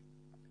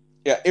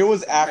 Yeah, it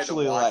was I had to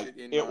actually watch like it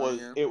in it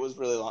Narnia. was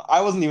really long.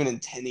 I wasn't even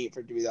intending it for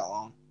it to be that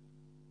long.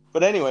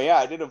 But anyway, yeah,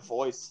 I did a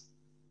voice.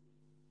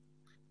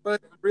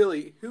 But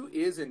really, who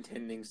is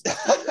intending stuff?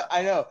 like that?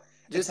 I know.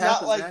 Just It's not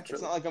happens like naturally.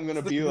 it's not like I'm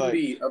gonna It's be the like.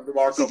 beauty of the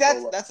Marco See,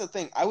 Polo. that's the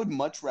thing. I would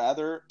much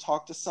rather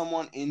talk to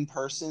someone in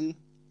person,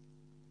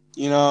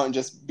 you know, and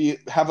just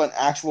have an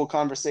actual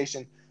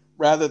conversation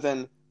rather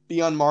than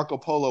be on Marco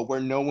Polo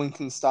where no one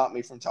can stop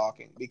me from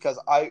talking. Because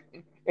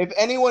if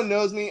anyone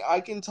knows me,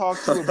 I can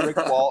talk to a brick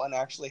wall and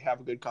actually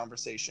have a good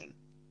conversation.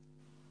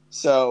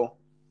 So,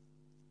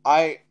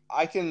 I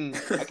can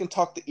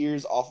talk the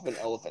ears off of an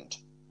elephant.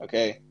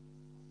 Okay,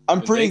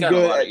 I'm pretty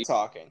good at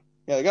talking.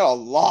 Yeah, they got a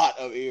lot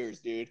of ears,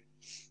 dude.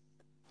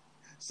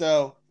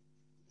 So,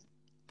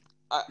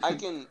 I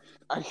can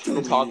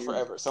talk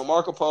forever. So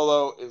Marco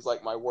Polo is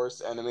like my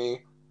worst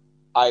enemy.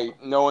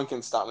 No one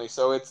can stop me.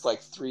 So it's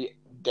like 3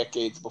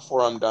 decades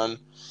before I'm done.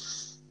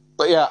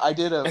 But yeah, I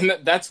did and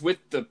that's with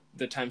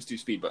the times 2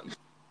 speed button.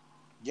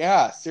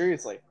 Yeah,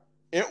 seriously.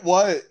 It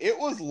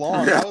was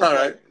long. I was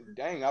like,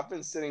 dang, I've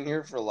been sitting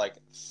here for like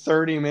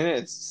 30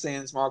 minutes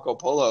saying it's Marco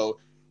Polo.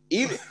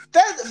 Even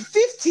that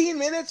 15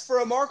 minutes for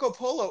a Marco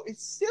Polo,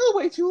 it's still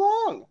way too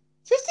long.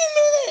 15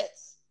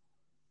 minutes.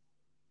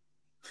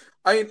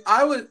 I mean,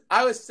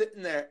 I was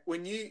sitting there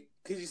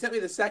because you sent me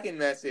the second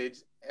message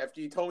after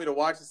you told me to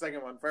watch the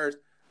second one first,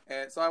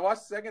 and so I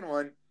watched the second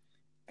one,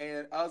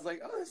 and I was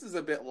like, oh, this is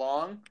a bit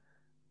long,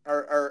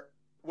 or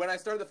when I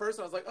started the first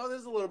one, I was like, oh, this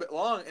is a little bit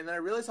long, and then I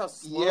realized how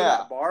slow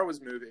that bar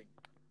was moving.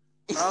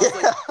 And I was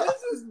like,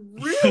 this is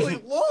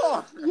really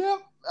long. Yep.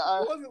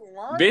 Wasn't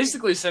lying.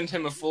 Basically sent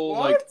him a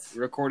full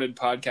recorded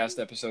podcast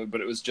episode,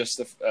 but it was just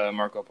the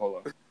Marco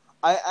Polo.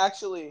 I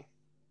actually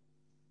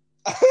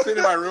sitting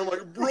in my room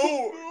like, bro,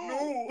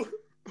 no.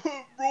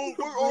 Bro,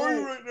 where are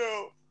you right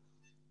now?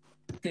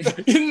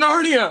 In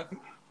Narnia.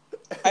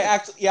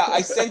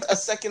 I sent a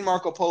second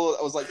Marco Polo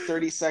that was like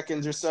 30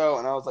 seconds or so,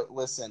 and I was like,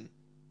 listen,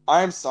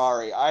 I'm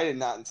sorry. I did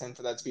not intend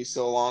for that to be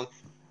so long.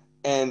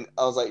 And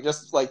I was like,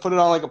 just like put it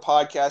on like a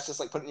podcast, just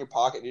like put it in your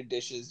pocket, do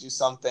dishes, do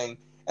something.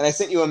 And I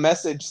sent you a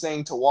message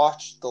saying to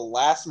watch the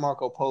last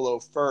Marco Polo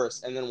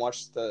first and then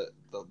watch the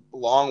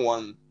long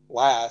one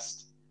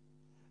last.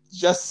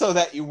 Just so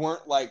that you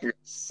weren't like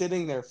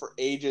sitting there for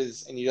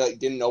ages and you like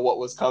didn't know what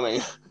was coming.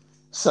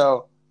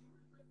 So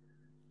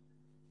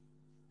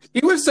he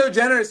was so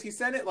generous. He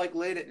sent it like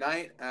late at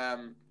night,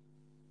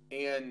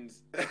 and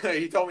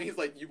he told me, he's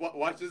like, "You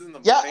watch this in the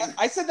morning." Yeah,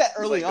 I said that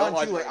early on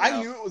too. Like, I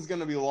knew it was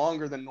going to be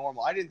longer than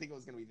normal. I didn't think it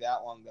was going to be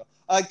that long though.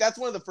 Like that's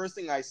one of the first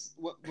things I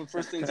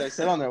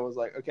said on there was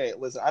like, "Okay,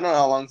 listen, I don't know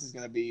how long this is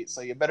going to be, so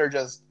you better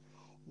just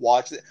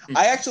watch it."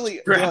 I actually,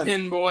 strap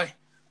in, boy.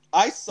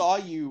 I saw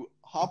you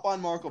hop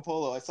on Marco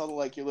Polo. I saw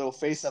your little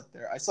face up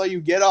there. I saw you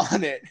get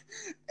on it,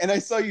 and I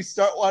saw you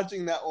start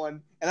watching that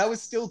one, and I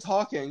was still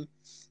talking.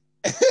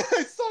 And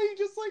I saw you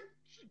just like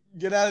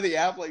get out of the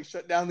app, like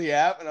shut down the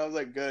app, and I was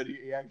like, good,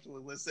 he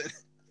actually listened.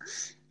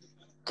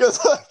 Because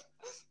like,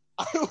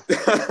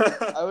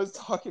 I was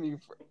talking to you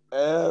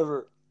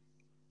forever.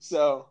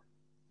 So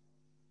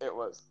it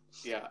was.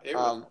 Yeah, it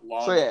was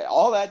long. So yeah,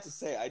 all that to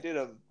say, I did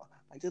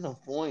a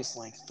voice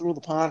like through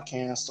the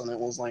podcast, and it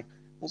was like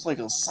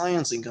a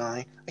sciencey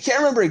guy. I can't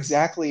remember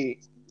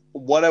exactly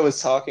what I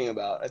was talking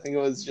about. I think it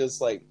was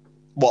just like,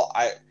 well,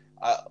 I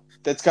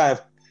that's kind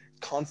of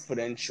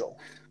confidential.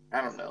 I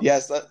don't know.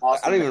 Yes, I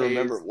don't even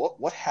remember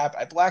what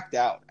happened. I blacked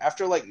out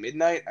after like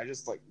midnight. I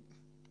just like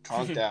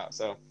conked out.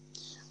 So,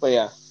 but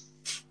yeah,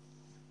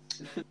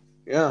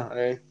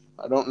 yeah.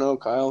 I don't know,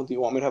 Kyle. Do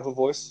you want me to have a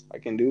voice? I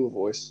can do a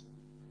voice.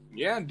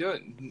 Yeah, do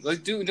it.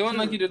 Like do one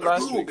like you did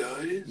last week,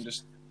 guys. And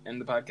just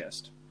end the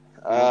podcast.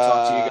 We'll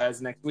talk to you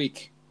guys next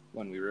week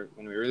when we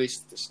release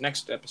this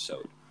next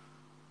episode.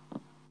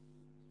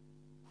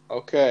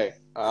 Okay.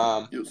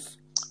 Yes.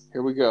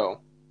 Here we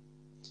go.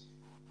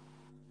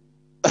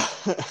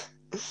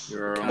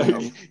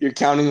 You're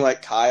counting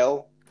like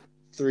Kyle.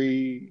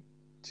 3,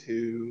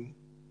 2,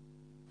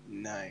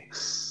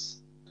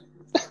 nice.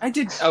 I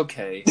did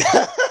okay.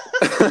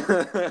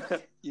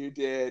 You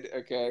did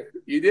okay.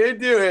 You did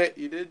do it.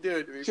 You did do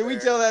it. Should we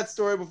tell that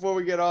story before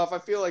we get off? I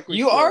feel like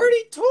you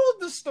already told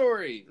the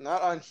story.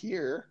 Not on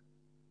here.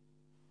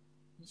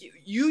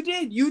 You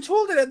did. You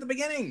told it at the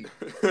beginning.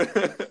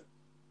 That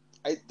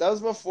was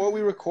before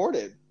we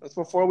recorded. That's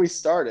before we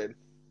started.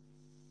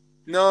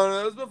 No,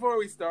 it was before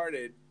we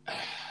started.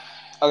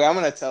 Okay, I'm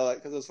gonna tell it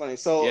because it's funny.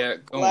 So yeah,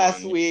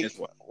 last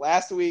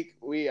week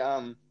we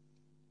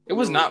It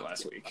was not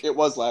last week. It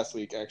was last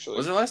week actually.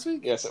 Was it last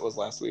week? Yes, it was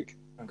last week.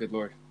 Oh, good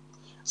lord.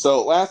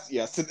 So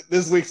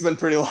this week's been a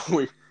pretty long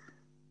week.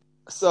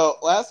 So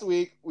last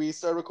week we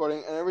started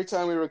recording, and every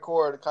time we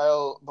record,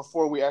 Kyle,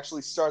 before we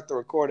actually start the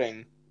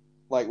recording,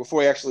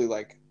 before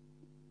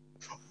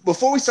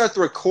we start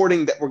the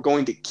recording that we're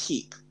going to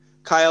keep,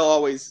 Kyle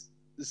always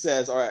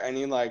says, all right, I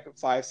need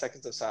 5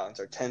 seconds of silence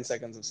or 10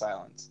 seconds of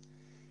silence.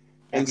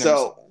 And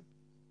so,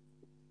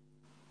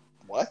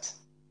 what?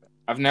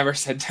 I've never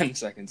said 10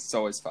 seconds. It's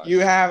always 5. You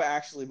have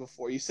actually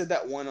before. You said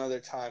that one other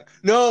time.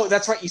 No,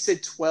 that's right. You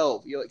said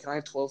 12. You're like, can I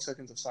have 12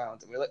 seconds of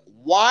silence? And we're like,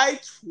 why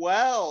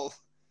 12?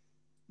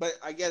 But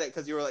I get it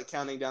because you were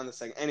counting down the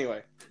second.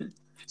 Anyway,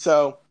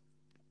 so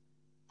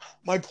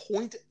my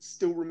point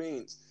still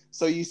remains.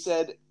 So you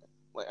said,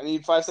 I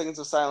need 5 seconds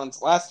of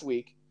silence last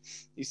week.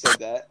 You said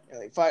that. You're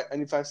like, I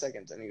need 5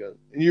 seconds. And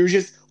you were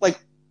just like,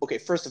 okay,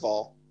 first of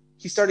all,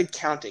 he started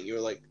counting. You were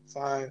like,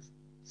 5,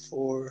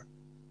 4.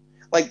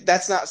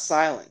 That's not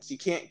silence. You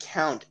can't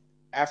count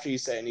after you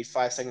say it, I need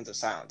 5 seconds of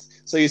silence.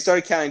 So you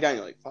started counting down.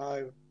 You're like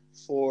 5,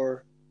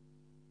 4.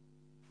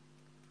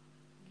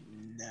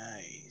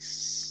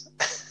 Nice.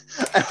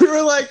 And we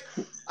were like,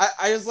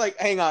 I was like,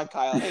 hang on,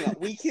 Kyle, hang on.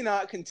 We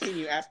cannot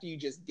continue after you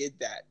just did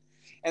that.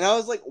 And I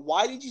was like,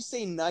 why did you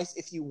say nice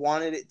if you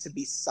wanted it to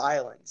be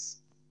silence?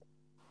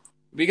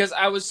 Because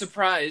I was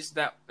surprised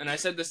that, and I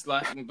said this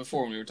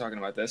before when we were talking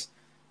about this,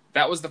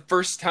 that was the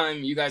first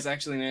time you guys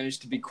actually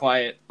managed to be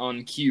quiet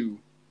on cue.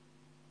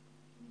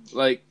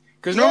 Like,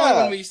 because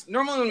normally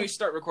when we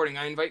start recording,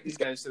 I invite these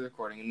guys to the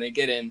recording, and they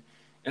get in,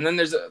 and then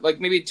there's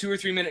maybe a 2 or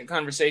 3 minute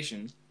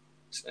conversation,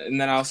 and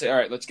then I'll say, all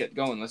right, let's get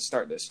going, let's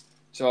start this.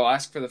 So I'll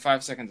ask for the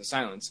 5 seconds of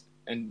silence,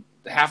 and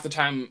half the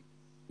time,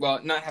 well,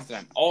 not half the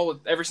time,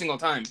 every single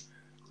time,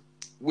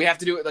 we have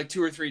to do it like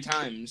 2 or 3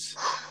 times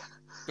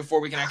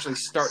before we can actually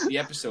start the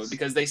episode,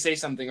 because they say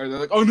something, or they're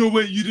like, oh no,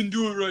 wait, you didn't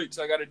do it right,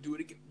 so I gotta do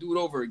it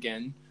over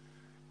again,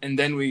 and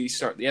then we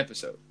start the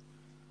episode.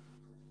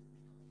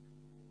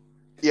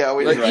 Yeah,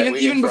 we like, did.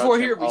 Right. Even before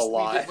here,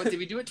 did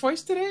we do it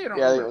twice today? I don't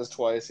Yeah, remember. it was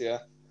twice, yeah.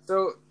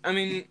 So, I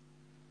mean...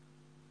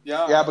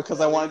 Yeah, because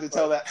I wanted to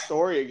tell that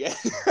story again.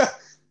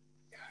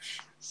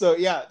 So,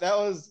 yeah,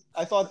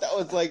 I thought that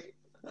was, like,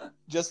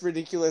 just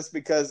ridiculous,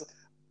 because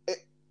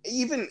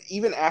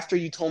even after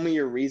you told me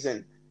your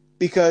reason,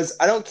 because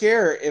I don't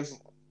care if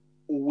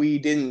we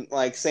didn't,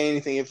 like, say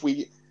anything, if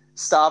we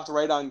stopped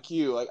right on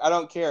cue. Like, I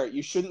don't care.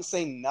 You shouldn't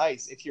say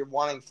nice if you're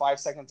wanting 5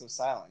 seconds of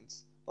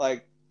silence.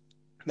 Like,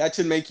 that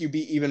should make you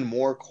be even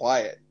more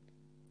quiet.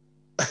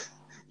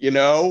 You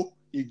know?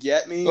 You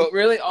get me? But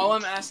really, all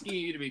I'm asking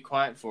you to be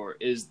quiet for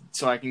is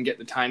so I can get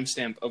the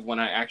timestamp of when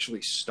I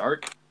actually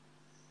start.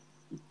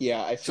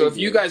 Yeah, I So if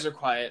you guys are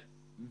quiet,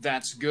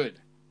 that's good.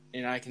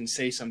 And I can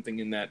say something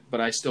in that,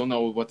 but I still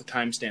know what the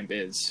timestamp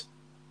is.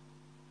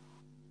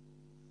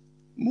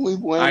 Muy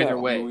bueno. Either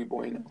way. Muy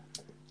bueno.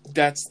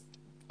 That's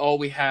all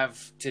we have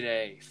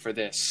today for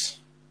this,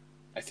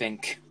 I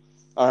think.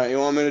 All right, you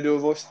want me to do a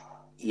voice?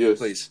 Yes.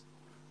 Please.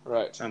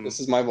 Right,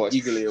 this is my voice.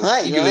 Eagerly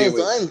Hi guys,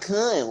 await. I'm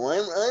Kyle.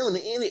 I'm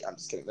an idiot. I'm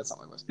just kidding. That's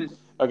not my voice.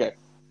 Okay,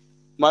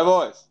 my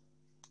voice.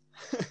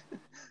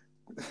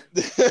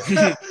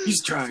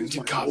 He's trying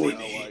to copy How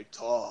me. I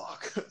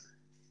talk.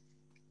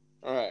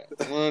 All right,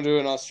 I'm gonna do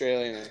an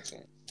Australian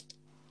accent.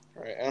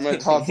 All right, and I'm gonna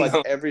talk like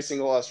No. every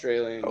single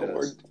Australian does.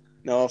 Lord.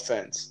 No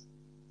offense.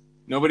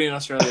 Nobody in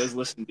Australia has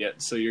listened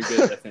yet, so you're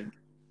good, I think.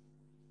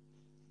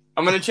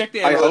 I'm going to check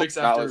the I hope analytics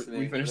not after listening.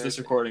 we finish this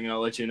recording, and I'll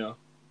let you know.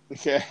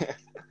 Okay.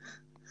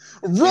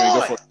 Anyway, go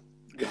Right. for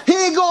it.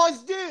 Hey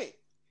guys, doing?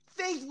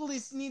 Thanks for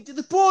listening to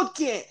the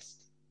podcast.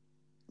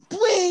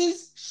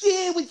 Please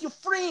share with your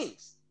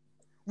friends.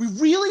 We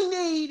really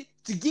need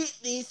to get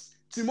this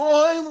to my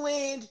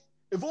homeland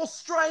of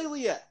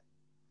Australia.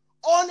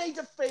 I need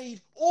to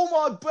feed all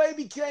my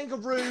baby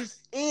kangaroos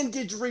and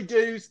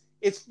didgeridoos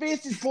as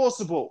fast as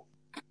possible.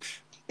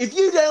 If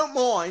you don't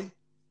mind,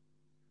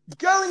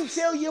 go and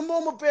tell your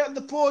mom about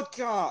the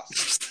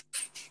podcast.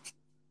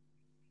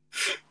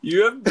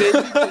 You have baby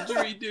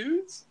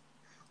didgeridoos?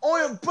 I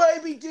have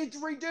baby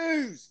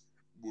didgeridoos.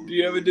 Do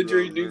you have a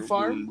didgeridoo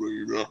farm?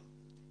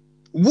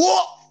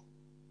 What?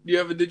 Do you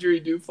have a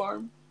didgeridoo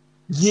farm?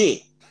 Yeah.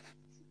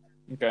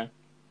 Okay.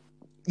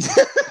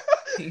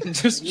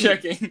 Just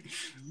checking.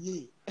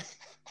 Yeah.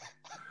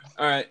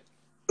 All right.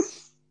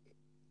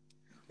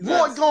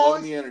 Right,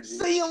 Loving the guys. energy.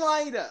 See you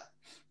later.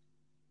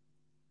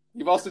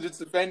 You've also just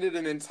offended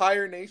an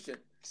entire nation.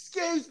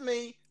 Excuse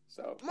me.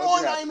 So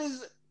My name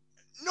is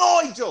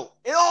Nigel,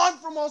 and I'm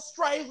from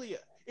Australia.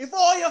 If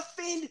I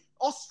offend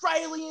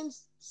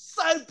Australians,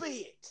 so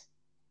be it.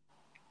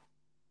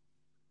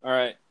 All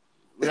right.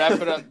 Wrap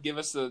it up. Give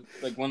us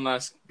one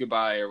last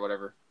goodbye or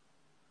whatever.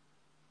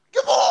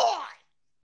 Goodbye.